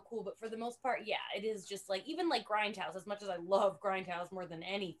so cool. But for the most part, yeah, it is just like, even like Grindhouse, as much as I love Grindhouse more than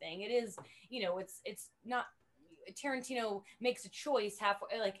anything, it is, it's not Tarantino makes a choice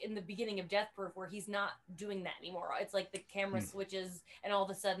halfway, like in the beginning of Death Proof, where he's not doing that anymore. It's like the camera switches, and all of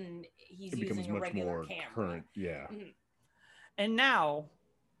a sudden he's using a regular camera. Current, yeah. And now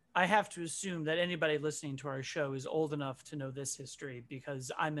I have to assume that anybody listening to our show is old enough to know this history,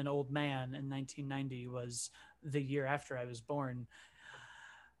 because I'm an old man and 1990 was the year after I was born.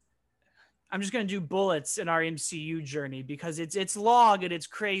 I'm just going to do bullets in our MCU journey because it's long and it's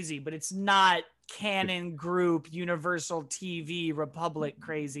crazy, but it's not Canon Group, Universal TV, Republic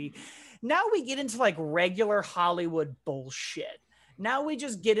crazy. Now we get into like regular Hollywood bullshit. Now we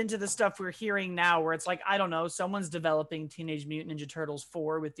just get into the stuff we're hearing now where it's like, I don't know, someone's developing Teenage Mutant Ninja Turtles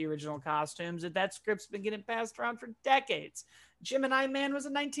 4 with the original costumes, and that script's been getting passed around for decades. Gemini Man was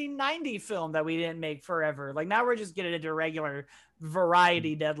a 1990 film that we didn't make forever. Like now we're just getting into regular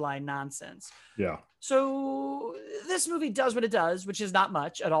variety deadline nonsense. Yeah. So this movie does what it does, which is not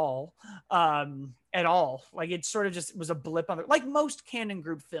much at all. Like it sort of just was a blip on it, like most Canon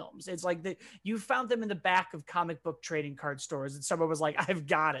Group films. It's like you found them in the back of comic book trading card stores and someone was like, I've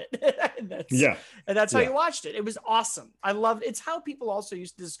got it. And that's how you watched it. It was awesome. I loved it's how people also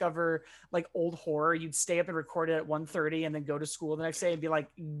used to discover like old horror. You'd stay up and record it at 1:30 and then go to school the next day and be like,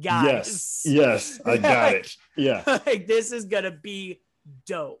 guys, yes, I got it. Yeah. Like this is gonna be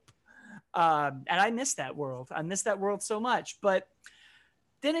dope. And I miss that world. I miss that world so much. But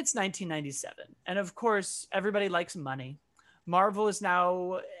then it's 1997. And of course, everybody likes money. Marvel is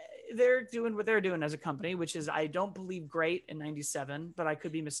now, they're doing what they're doing as a company, which is, I don't believe great in 97, but I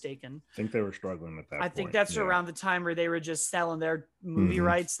could be mistaken. I think they were struggling at that point. I think that's around the time where they were just selling their movie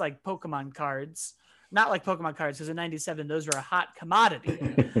rights like Pokemon cards. Not like Pokemon cards, because in 97, those were a hot commodity.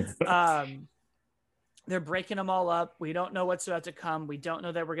 They're breaking them all up. We don't know what's about to come. We don't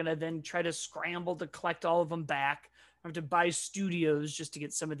know that we're going to then try to scramble to collect all of them back. I have to buy studios just to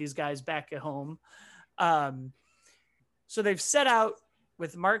get some of these guys back at home. So they've set out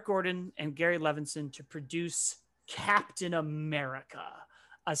with Mark Gordon and Gary Levinson to produce Captain America,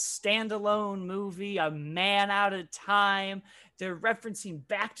 a standalone movie, a man out of time. They're referencing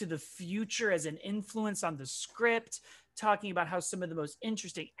Back to the Future as an influence on the script, talking about how some of the most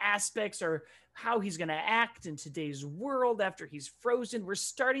interesting aspects are how he's going to act in today's world after he's frozen. We're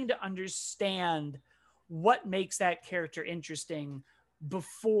starting to understand what makes that character interesting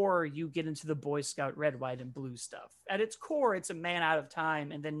before you get into the Boy Scout red, white, and blue stuff. At its core, it's a man out of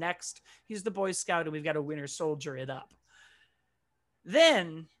time. And then next, he's the Boy Scout and we've got to Winter Soldier it up.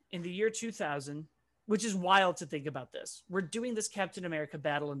 Then in the year 2000, which is wild to think about this, we're doing this Captain America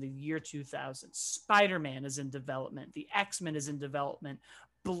battle in the year 2000. Spider-Man is in development. The X-Men is in development.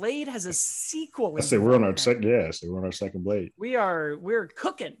 Blade has a sequel. I say we're on our second. Yeah, so we're on our second Blade. We're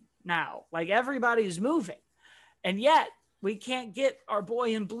cooking now. Like everybody's moving, and yet we can't get our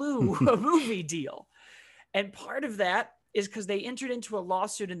boy in blue a movie deal. And part of that is because they entered into a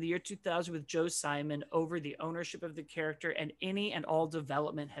lawsuit in the year 2000 with Joe Simon over the ownership of the character, and any and all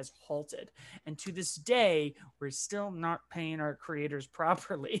development has halted. And to this day, we're still not paying our creators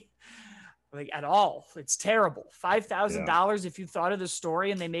properly. Like at all. It's terrible. $5,000 if you thought of the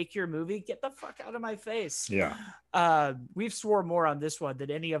story and they make your movie, get the fuck out of my face. Yeah. We've swore more on this one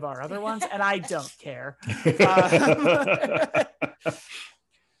than any of our other ones, and I don't care.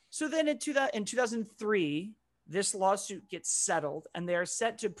 So then in 2003, this lawsuit gets settled and they are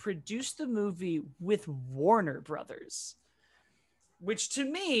set to produce the movie with Warner Brothers, which to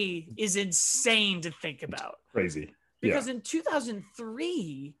me is insane to think about. Crazy. Because in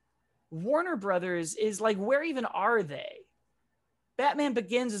 2003, Warner Brothers is like, where even are they? Batman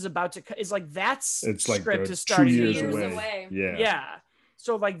Begins is about to, is like, that's it's like script is starting 2 years away. Yeah.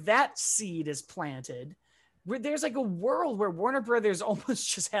 So like that seed is planted. There's like a world where Warner Brothers almost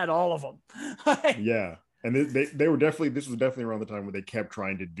just had all of them. Yeah. And they were definitely, this was definitely around the time where they kept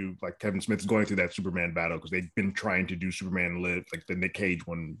trying to do, like Kevin Smith's going through that Superman battle, because they've been trying to do Superman Live, like the Nick Cage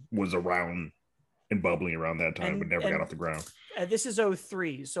one was around and bubbling around that time, but never got off the ground. This is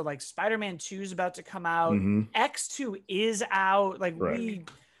 03. So like Spider-Man 2 is about to come out. X2 is out. Like we're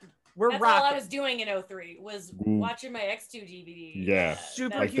That's rocking. all I was doing in 03 was watching my X2 DVD. Yeah.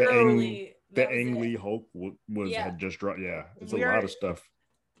 Superhero. Like the Ang Lee Hulk had just dropped. Yeah. It's a lot of stuff.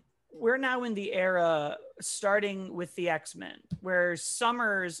 We're now in the era starting with the X-Men, where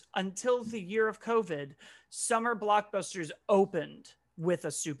summers, until the year of COVID, summer blockbusters opened with a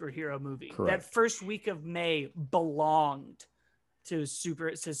superhero movie. Correct. That first week of May belonged to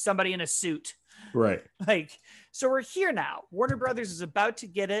somebody in a suit. Right. Like, so we're here now. Warner Brothers is about to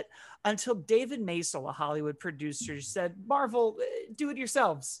get it, until David Maisel, a Hollywood producer, said, Marvel, do it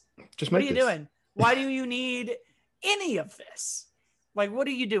yourselves. Just what are you doing? Why do you need any of this? Like, what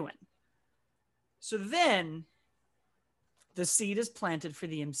are you doing? So then The seed is planted for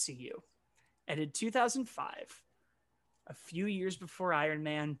the MCU. And in 2005, a few years before Iron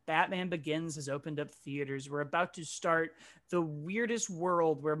Man, Batman Begins has opened up theaters. We're about to start the weirdest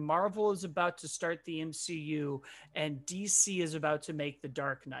world where Marvel is about to start the MCU and DC is about to make The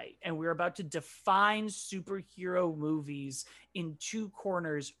Dark Knight. And we're about to define superhero movies in two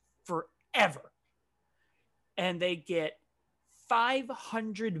corners forever. And they get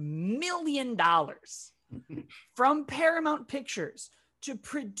 $500 million from Paramount Pictures to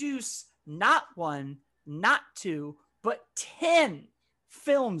produce not one, not two, but 10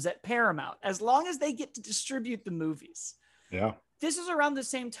 films at Paramount, as long as they get to distribute the movies. Yeah. This is around the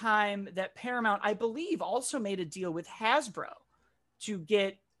same time that Paramount, I believe, also made a deal with Hasbro to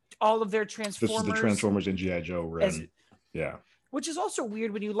get all of their Transformers. This is the Transformers and G.I. Joe run. Yeah. Which is also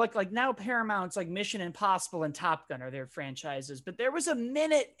weird when you look like now Paramount's like Mission Impossible and Top Gun are their franchises. But there was a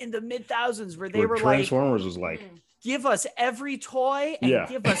minute in the mid-thousands where they were Transformers was like, give us every toy and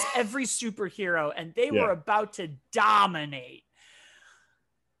give us every superhero. And they were about to dominate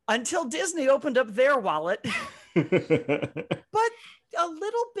until Disney opened up their wallet. But a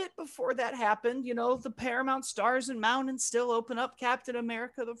little bit before that happened, you know, the Paramount Stars and Mountains still open up Captain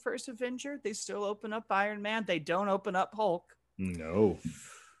America, the First Avenger. They still open up Iron Man. They don't open up Hulk. No.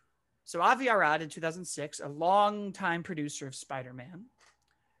 So Avi Arad in 2006, a longtime producer of Spider-Man,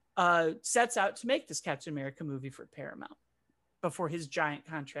 sets out to make this Captain America movie for Paramount before his giant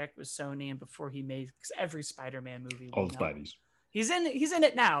contract with Sony and before he makes every Spider-Man movie. All the Spideys. He's in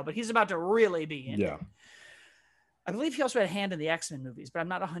it now, but he's about to really be in it. I believe he also had a hand in the X-Men movies, but I'm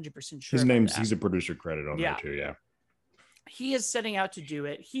not 100% sure. He's a producer credit on there too. Yeah. He is setting out to do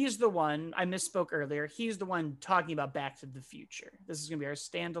it. He's the one, I misspoke earlier. He's the one talking about Back to the Future. This is going to be our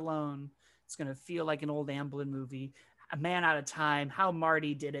standalone. It's going to feel like an old Amblin movie. A Man Out of Time, how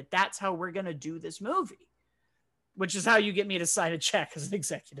Marty did it. That's how we're going to do this movie, which is how you get me to sign a check as an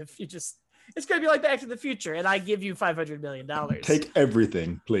executive. It's going to be like Back to the Future, and I give you $500 million. Take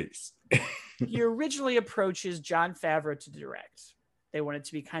everything, please. He originally approaches Jon Favreau to direct. They want it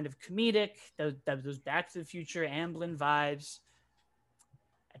to be kind of comedic, those Back to the Future, Amblin vibes.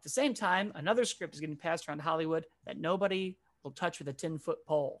 At the same time, another script is getting passed around Hollywood that nobody will touch with a 10-foot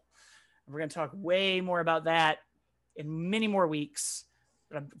pole. And we're going to talk way more about that in many more weeks.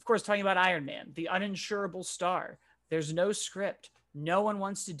 But I'm, of course, talking about Iron Man, the uninsurable star. There's no script. No one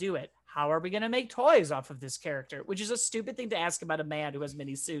wants to do it. How are we going to make toys off of this character? Which is a stupid thing to ask about a man who has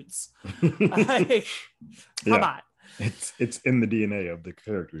many suits. Come on. It's in the DNA of the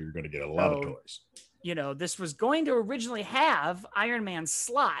character. You're going to get a lot of toys. You know, this was going to originally have Iron Man's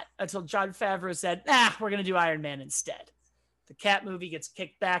slot until Jon Favreau said, we're going to do Iron Man instead. The Cap movie gets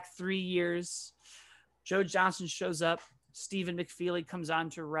kicked back 3 years. Joe Johnston shows up. Stephen McFeely comes on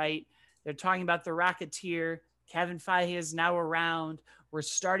to write. They're talking about The Rocketeer. Kevin Feige is now around. We're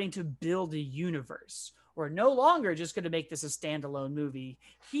starting to build a universe. We're no longer just going to make this a standalone movie.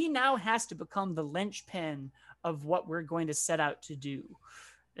 He now has to become the linchpin of what we're going to set out to do.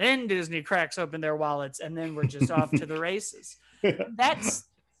 Then Disney cracks open their wallets, and then we're just off to the races. That's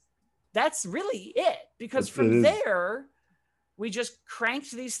really it, because from there, we just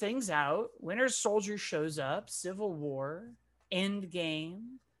cranked these things out. Winter Soldier shows up, Civil War, Endgame,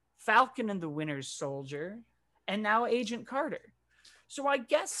 Falcon and the Winter Soldier, and now Agent Carter. So I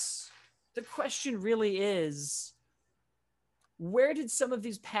guess the question really is, where did some of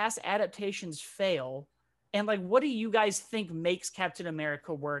these past adaptations fail? And like, what do you guys think makes Captain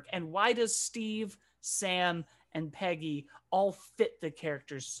America work? And why does Steve, Sam, and Peggy all fit the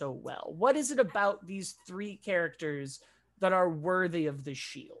characters so well? What is it about these three characters that are worthy of the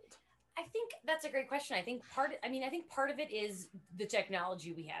shield? I think that's a great question. I think part of it is the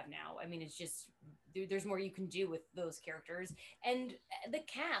technology we have now. I mean, it's just, there's more you can do with those characters. And the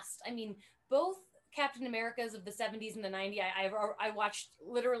cast, I mean, both Captain Americas of the 70s and the 90s, I watched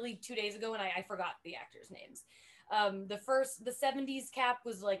literally 2 days ago, and I forgot the actors' names. The 70s Cap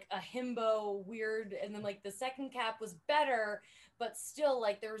was like a himbo weird, and then like the second Cap was better, but still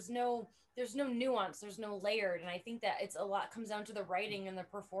like there's no nuance, there's no layered. And I think that it's a lot comes down to the writing and the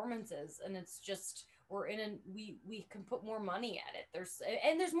performances, and it's just we can put more money at it.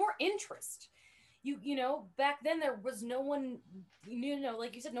 There's more interest. You know, back then there was no one,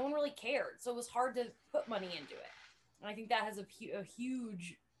 like you said, no one really cared, so it was hard to put money into it. And I think that has a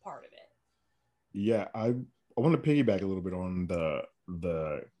huge part of it. Yeah, I want to piggyback a little bit on the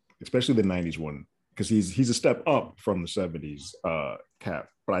especially the 90s one, because he's a step up from the 70s Cap,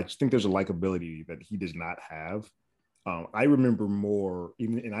 but I just think there's a likability that he does not have. I remember more,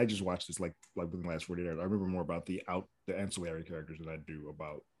 and I just watched this like within the last 40 years. I remember more about the ancillary characters than I do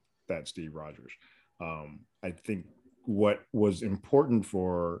about that Steve Rogers. I think what was important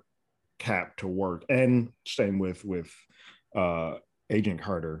for Cap to work, and same with uh, Agent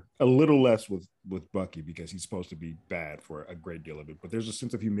Carter. A little less with Bucky because he's supposed to be bad for a great deal of it. But there's a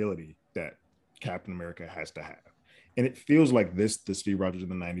sense of humility that Captain America has to have, and it feels like the Steve Rogers in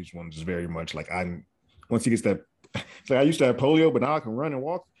the '90s one is very much like I'm. Once he gets that, it's like I used to have polio, but now I can run and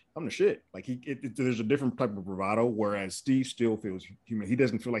walk. I'm the shit. Like there's a different type of bravado, whereas Steve still feels human. He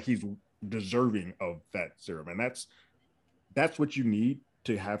doesn't feel like he's deserving of that serum, and that's what you need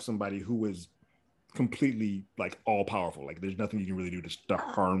to have somebody who is completely like all powerful. Like there's nothing you can really do to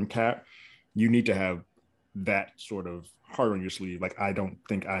harm Cap. You need to have that sort of heart on your sleeve. Like I don't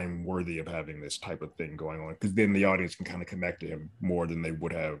think I'm worthy of having this type of thing going on, because then the audience can kind of connect to him more than they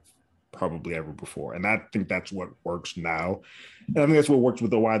would have probably ever before. And I think that's what works now. And I think that's what works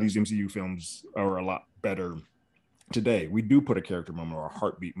with why these MCU films are a lot better today. We do put a character moment or a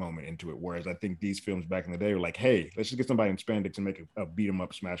heartbeat moment into it. Whereas I think these films back in the day were like, hey, let's just get somebody in spandex and make a beat 'em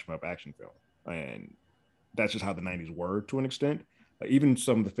up, smash 'em up action film. And that's just how the '90s were to an extent. Even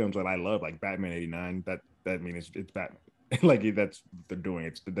some of the films that I love, like Batman '89, that means it's Batman. Like that's what they're doing.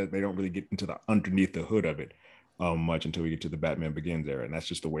 It's that they don't really get into the underneath the hood of it much until we get to the Batman Begins era, and that's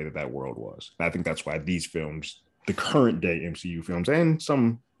just the way that world was. And I think that's why these films, the current day MCU films, and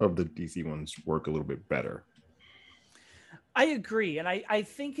some of the DC ones, work a little bit better. I agree, and I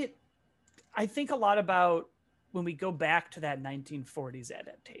think a lot about when we go back to that 1940s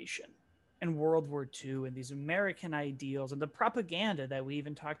adaptation and World War II and these American ideals and the propaganda that we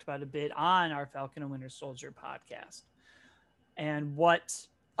even talked about a bit on our Falcon and Winter Soldier podcast, and what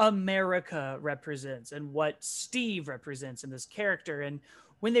America represents and what Steve represents in this character. And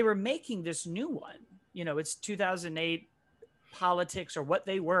when they were making this new one, it's 2008 politics, or what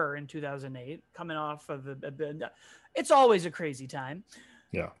they were in 2008, coming off of it's always a crazy time.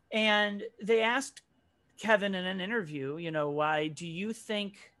 Yeah. And they asked Kevin in an interview, why do you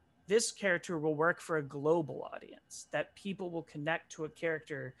think this character will work for a global audience, that people will connect to a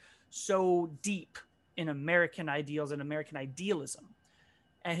character so deep in American ideals and American idealism?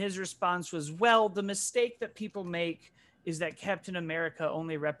 And his response was, well, the mistake that people make is that Captain America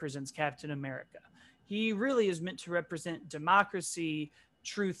only represents Captain America. He really is meant to represent democracy,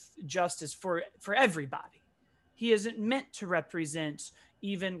 truth, justice for everybody. He isn't meant to represent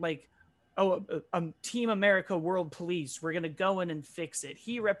even like, Team America World Police, we're going to go in and fix it.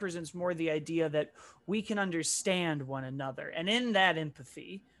 He represents more the idea that we can understand one another. And in that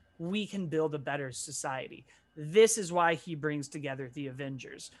empathy, we can build a better society. This is why he brings together the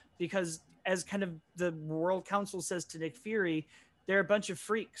Avengers, because as kind of the World Council says to Nick Fury, they're a bunch of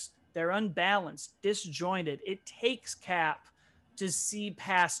freaks. They're unbalanced, disjointed. It takes Cap to see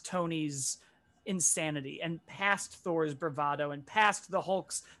past Tony's insanity and past Thor's bravado and past the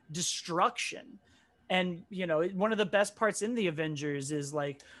Hulk's destruction. And, one of the best parts in the Avengers is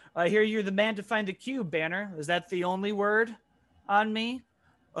like, I hear you're the man to find a cube, Banner. Is that the only word on me?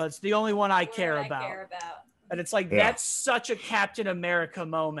 Well, it's the only one I care about. And it's like, that's such a Captain America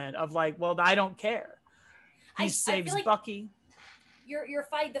moment of like, well, I don't care. He saves like Bucky.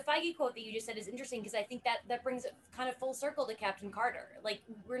 The Feige quote that you just said is interesting, because I think that brings it kind of full circle to Captain Carter. Like,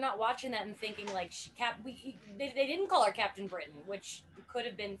 we're not watching that and thinking like they didn't call her Captain Britain, which could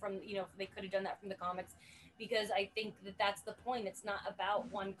have been from, they could have done that from the comics, because I think that's the point. It's not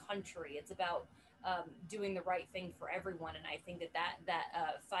about one country. It's about doing the right thing for everyone. And I think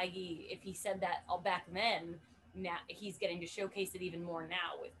that Feige, if he said that all back then, now he's getting to showcase it even more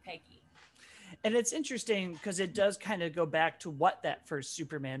now with Peggy. And it's interesting because it does kind of go back to what that first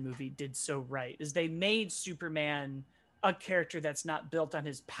Superman movie did so right, is they made Superman a character that's not built on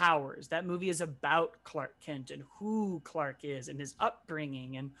his powers. That movie is about Clark Kent and who Clark is and his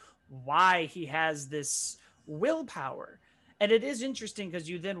upbringing and why he has this willpower. And it is interesting because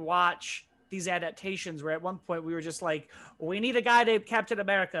you then watch these adaptations where at one point we were just like, we need a guy named Captain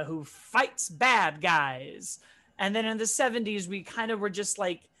America who fights bad guys. And then in the 70s, we kind of were just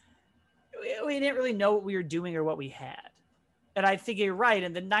like, we didn't really know what we were doing or what we had. And I think you're right.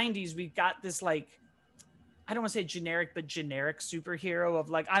 In the 90s, we got this like, I don't want to say generic, but generic superhero of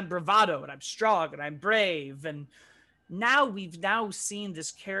like, I'm bravado and I'm strong and I'm brave. And now we've seen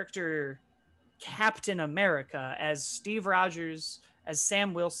this character, Captain America, as Steve Rogers, as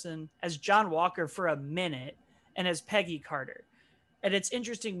Sam Wilson, as John Walker for a minute, and as Peggy Carter. And it's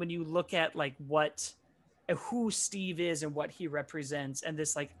interesting when you look at like who Steve is and what he represents, and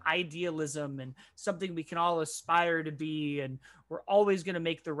this like idealism and something we can all aspire to be, and we're always going to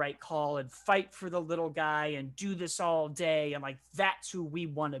make the right call and fight for the little guy and do this all day, and like that's who we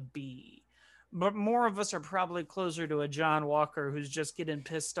want to be. but more of us are probably closer to a John Walker who's just getting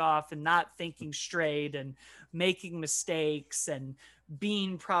pissed off and not thinking straight and making mistakes and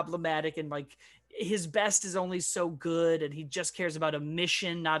being problematic, and like his best is only so good and he just cares about a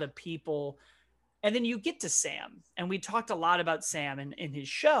mission, not a people. And then you get to Sam, and we talked a lot about Sam in his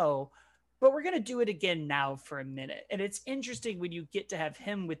show, but we're going to do it again now for a minute. And it's interesting when you get to have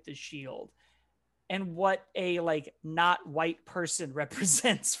him with the shield and what a like not white person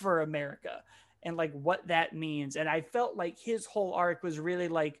represents for America and like what that means. And I felt like his whole arc was really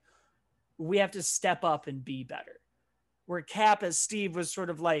like, we have to step up and be better. Where Cap as Steve was sort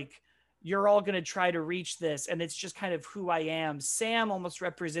of like, you're all going to try to reach this, and it's just kind of who I am. Sam almost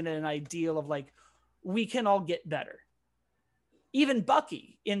represented an ideal of like, we can all get better. Even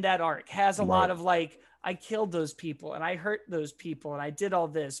Bucky in that arc has a lot of like, I killed those people and I hurt those people and I did all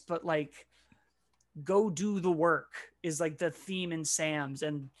this, but like, go do the work is like the theme in Sam's.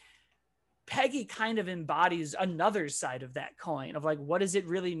 And Peggy kind of embodies another side of that coin of like, what does it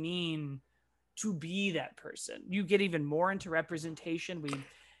really mean to be that person? You get even more into representation.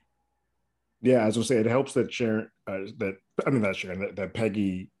 Yeah, as I say, it helps that that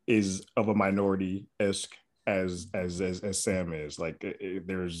Peggy is of a minority-esque as Sam is. Like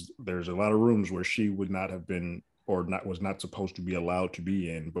there's a lot of rooms where she would not have been or was not supposed to be allowed to be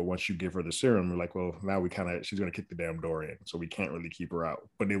in, but once you give her the serum, we're like, well, now she's going to kick the damn door in, so we can't really keep her out.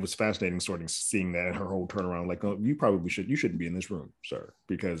 But it was fascinating sort of seeing that and her whole turnaround. Like, oh, you shouldn't be in this room, sir,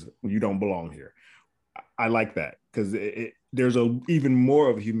 because you don't belong here. I like that because there's even more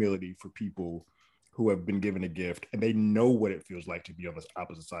of humility for people who have been given a gift and they know what it feels like to be on the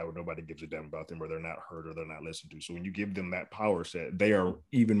opposite side where nobody gives a damn about them, or they're not heard or they're not listened to. So when you give them that power set, they are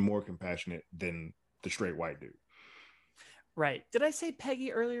even more compassionate than the straight white dude. Right. Did I say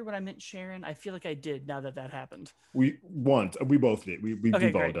Peggy earlier when I meant Sharon? I feel like I did now that happened. We both did. We've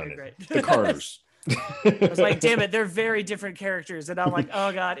all done it. Great. The Carters. I was like, damn it, they're very different characters. And I'm like,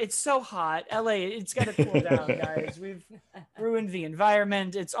 oh God, it's so hot. LA, it's got to cool down, guys. We've ruined the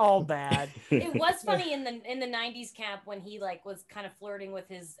environment. It's all bad. It was funny in the 90s Cap when he like was kind of flirting with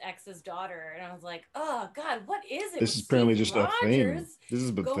his ex's daughter. And I was like, oh God, what is it? This is apparently just a thing. This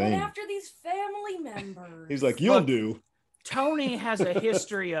is the going thing. after these family members. He's like, you'll do. Tony has a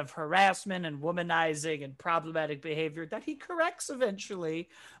history of harassment and womanizing and problematic behavior that he corrects eventually,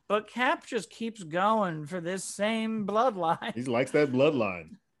 but Cap just keeps going for this same bloodline. He likes that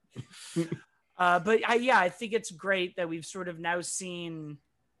bloodline. I think it's great that we've sort of now seen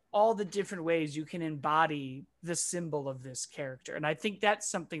all the different ways you can embody the symbol of this character. And I think that's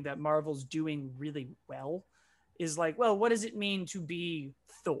something that Marvel's doing really well, is like, well, what does it mean to be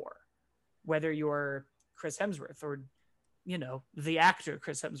Thor? Whether you're Chris Hemsworth or the actor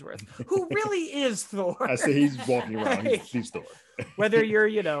Chris Hemsworth, who really is Thor. I say he's walking around. He's Thor. Whether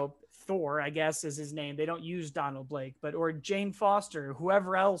you're, Thor, I guess is his name. They don't use Donald Blake, or Jane Foster,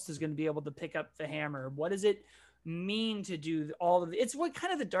 whoever else is going to be able to pick up the hammer. What does it mean to do all of it? It's what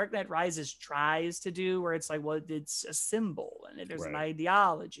kind of the Dark Knight Rises tries to do, where it's like, well, it's a symbol and there's an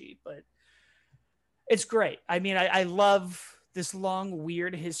ideology, but it's great. I mean, I love this long,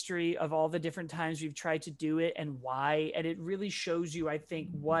 weird history of all the different times we've tried to do it and why. And it really shows you, I think,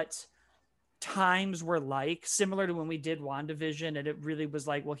 what times were like, similar to when we did WandaVision. And it really was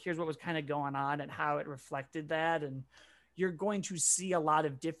like, well, here's what was kind of going on and how it reflected that. And you're going to see a lot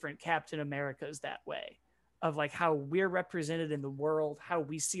of different Captain Americas that way, of like how we're represented in the world, how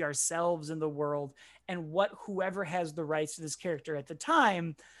we see ourselves in the world, and what whoever has the rights to this character at the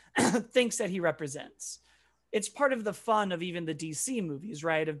time thinks that he represents. It's part of the fun of even the DC movies,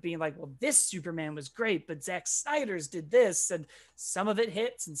 right? Of being like, well, this Superman was great, but Zack Snyder's did this, and some of it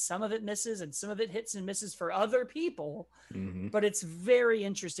hits and some of it misses, and some of it hits and misses for other people. Mm-hmm. But it's very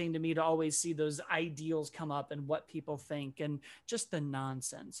interesting to me to always see those ideals come up and what people think, and just the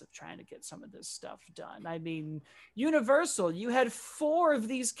nonsense of trying to get some of this stuff done. I mean, Universal, you had 4 of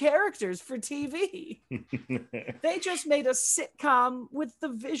these characters for TV. They just made a sitcom with the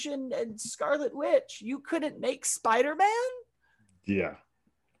Vision and Scarlet Witch. You couldn't make Spider-Man? Yeah.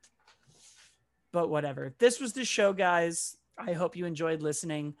 But whatever. This was the show, guys. I hope you enjoyed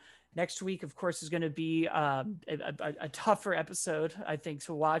listening. Next week, of course, is going to be a tougher episode, I think,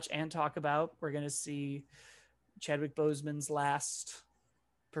 to watch and talk about. We're going to see Chadwick Boseman's last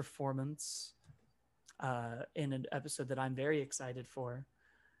performance in an episode that I'm very excited for.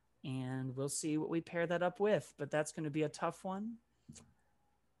 And we'll see what we pair that up with. But that's going to be a tough one.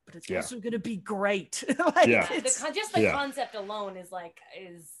 But it's also going to be great. The concept alone is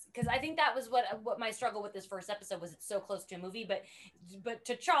because I think that was what my struggle with this first episode was. It's so close to a movie, but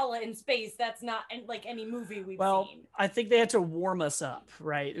T'Challa in space, that's not like any movie we've seen. I think they had to warm us up,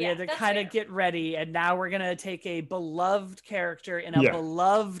 right? We had to kind of get ready, and now we're gonna take a beloved character in a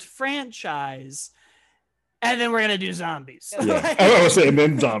beloved franchise, and then we're gonna do zombies. Yeah, I was saying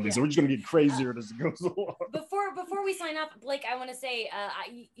then zombies. So we're just gonna get crazier as it goes along. Before we sign off, Blake, I want to say,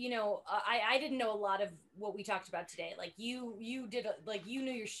 I didn't know a lot of what we talked about today. Like you did, like you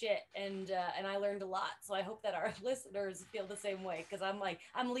knew your shit, and I learned a lot. So I hope that our listeners feel the same way, because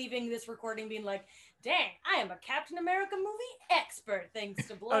I'm leaving this recording being like, dang, I am a Captain America movie expert thanks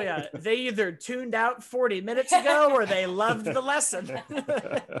to Blake. Oh yeah, they either tuned out 40 minutes ago or they loved the lesson.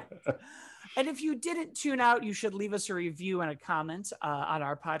 And if you didn't tune out, you should leave us a review and a comment on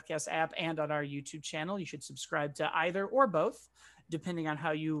our podcast app and on our YouTube channel. You should subscribe to either or both, depending on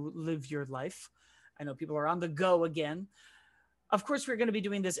how you live your life. I know people are on the go again. Of course, we're going to be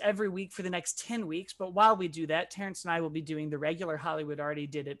doing this every week for the next 10 weeks. But while we do that, Terrence and I will be doing the regular Hollywood Already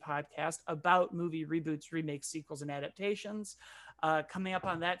Did It podcast about movie reboots, remakes, sequels, and adaptations. Coming up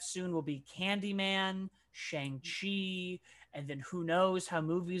on that soon will be Candyman, Shang-Chi, and then who knows how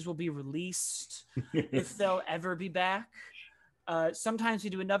movies will be released, if they'll ever be back. Sometimes we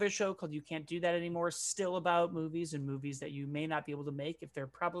do another show called You Can't Do That Anymore, still about movies and movies that you may not be able to make if they're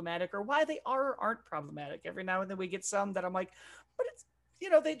problematic or why they are or aren't problematic. Every now and then we get some that I'm like, but it's,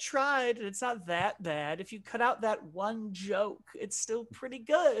 they tried and it's not that bad. If you cut out that one joke, it's still pretty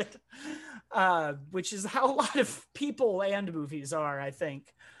good, which is how a lot of people and movies are, I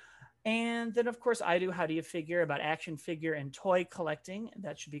think. And then, of course, I do How Do You Figure about action figure and toy collecting.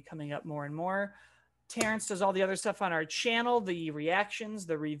 That should be coming up more and more. Terrence does all the other stuff on our channel, the reactions,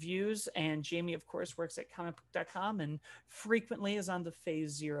 the reviews, and Jamie, of course, works at comicbook.com and frequently is on the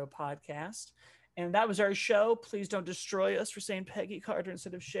Phase Zero podcast. And that was our show. Please don't destroy us for saying Peggy Carter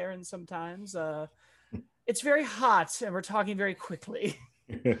instead of Sharon sometimes. It's very hot and we're talking very quickly.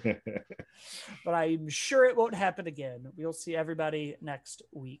 But I'm sure it won't happen again. We'll see everybody next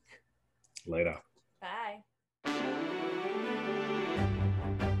week. Later. Bye.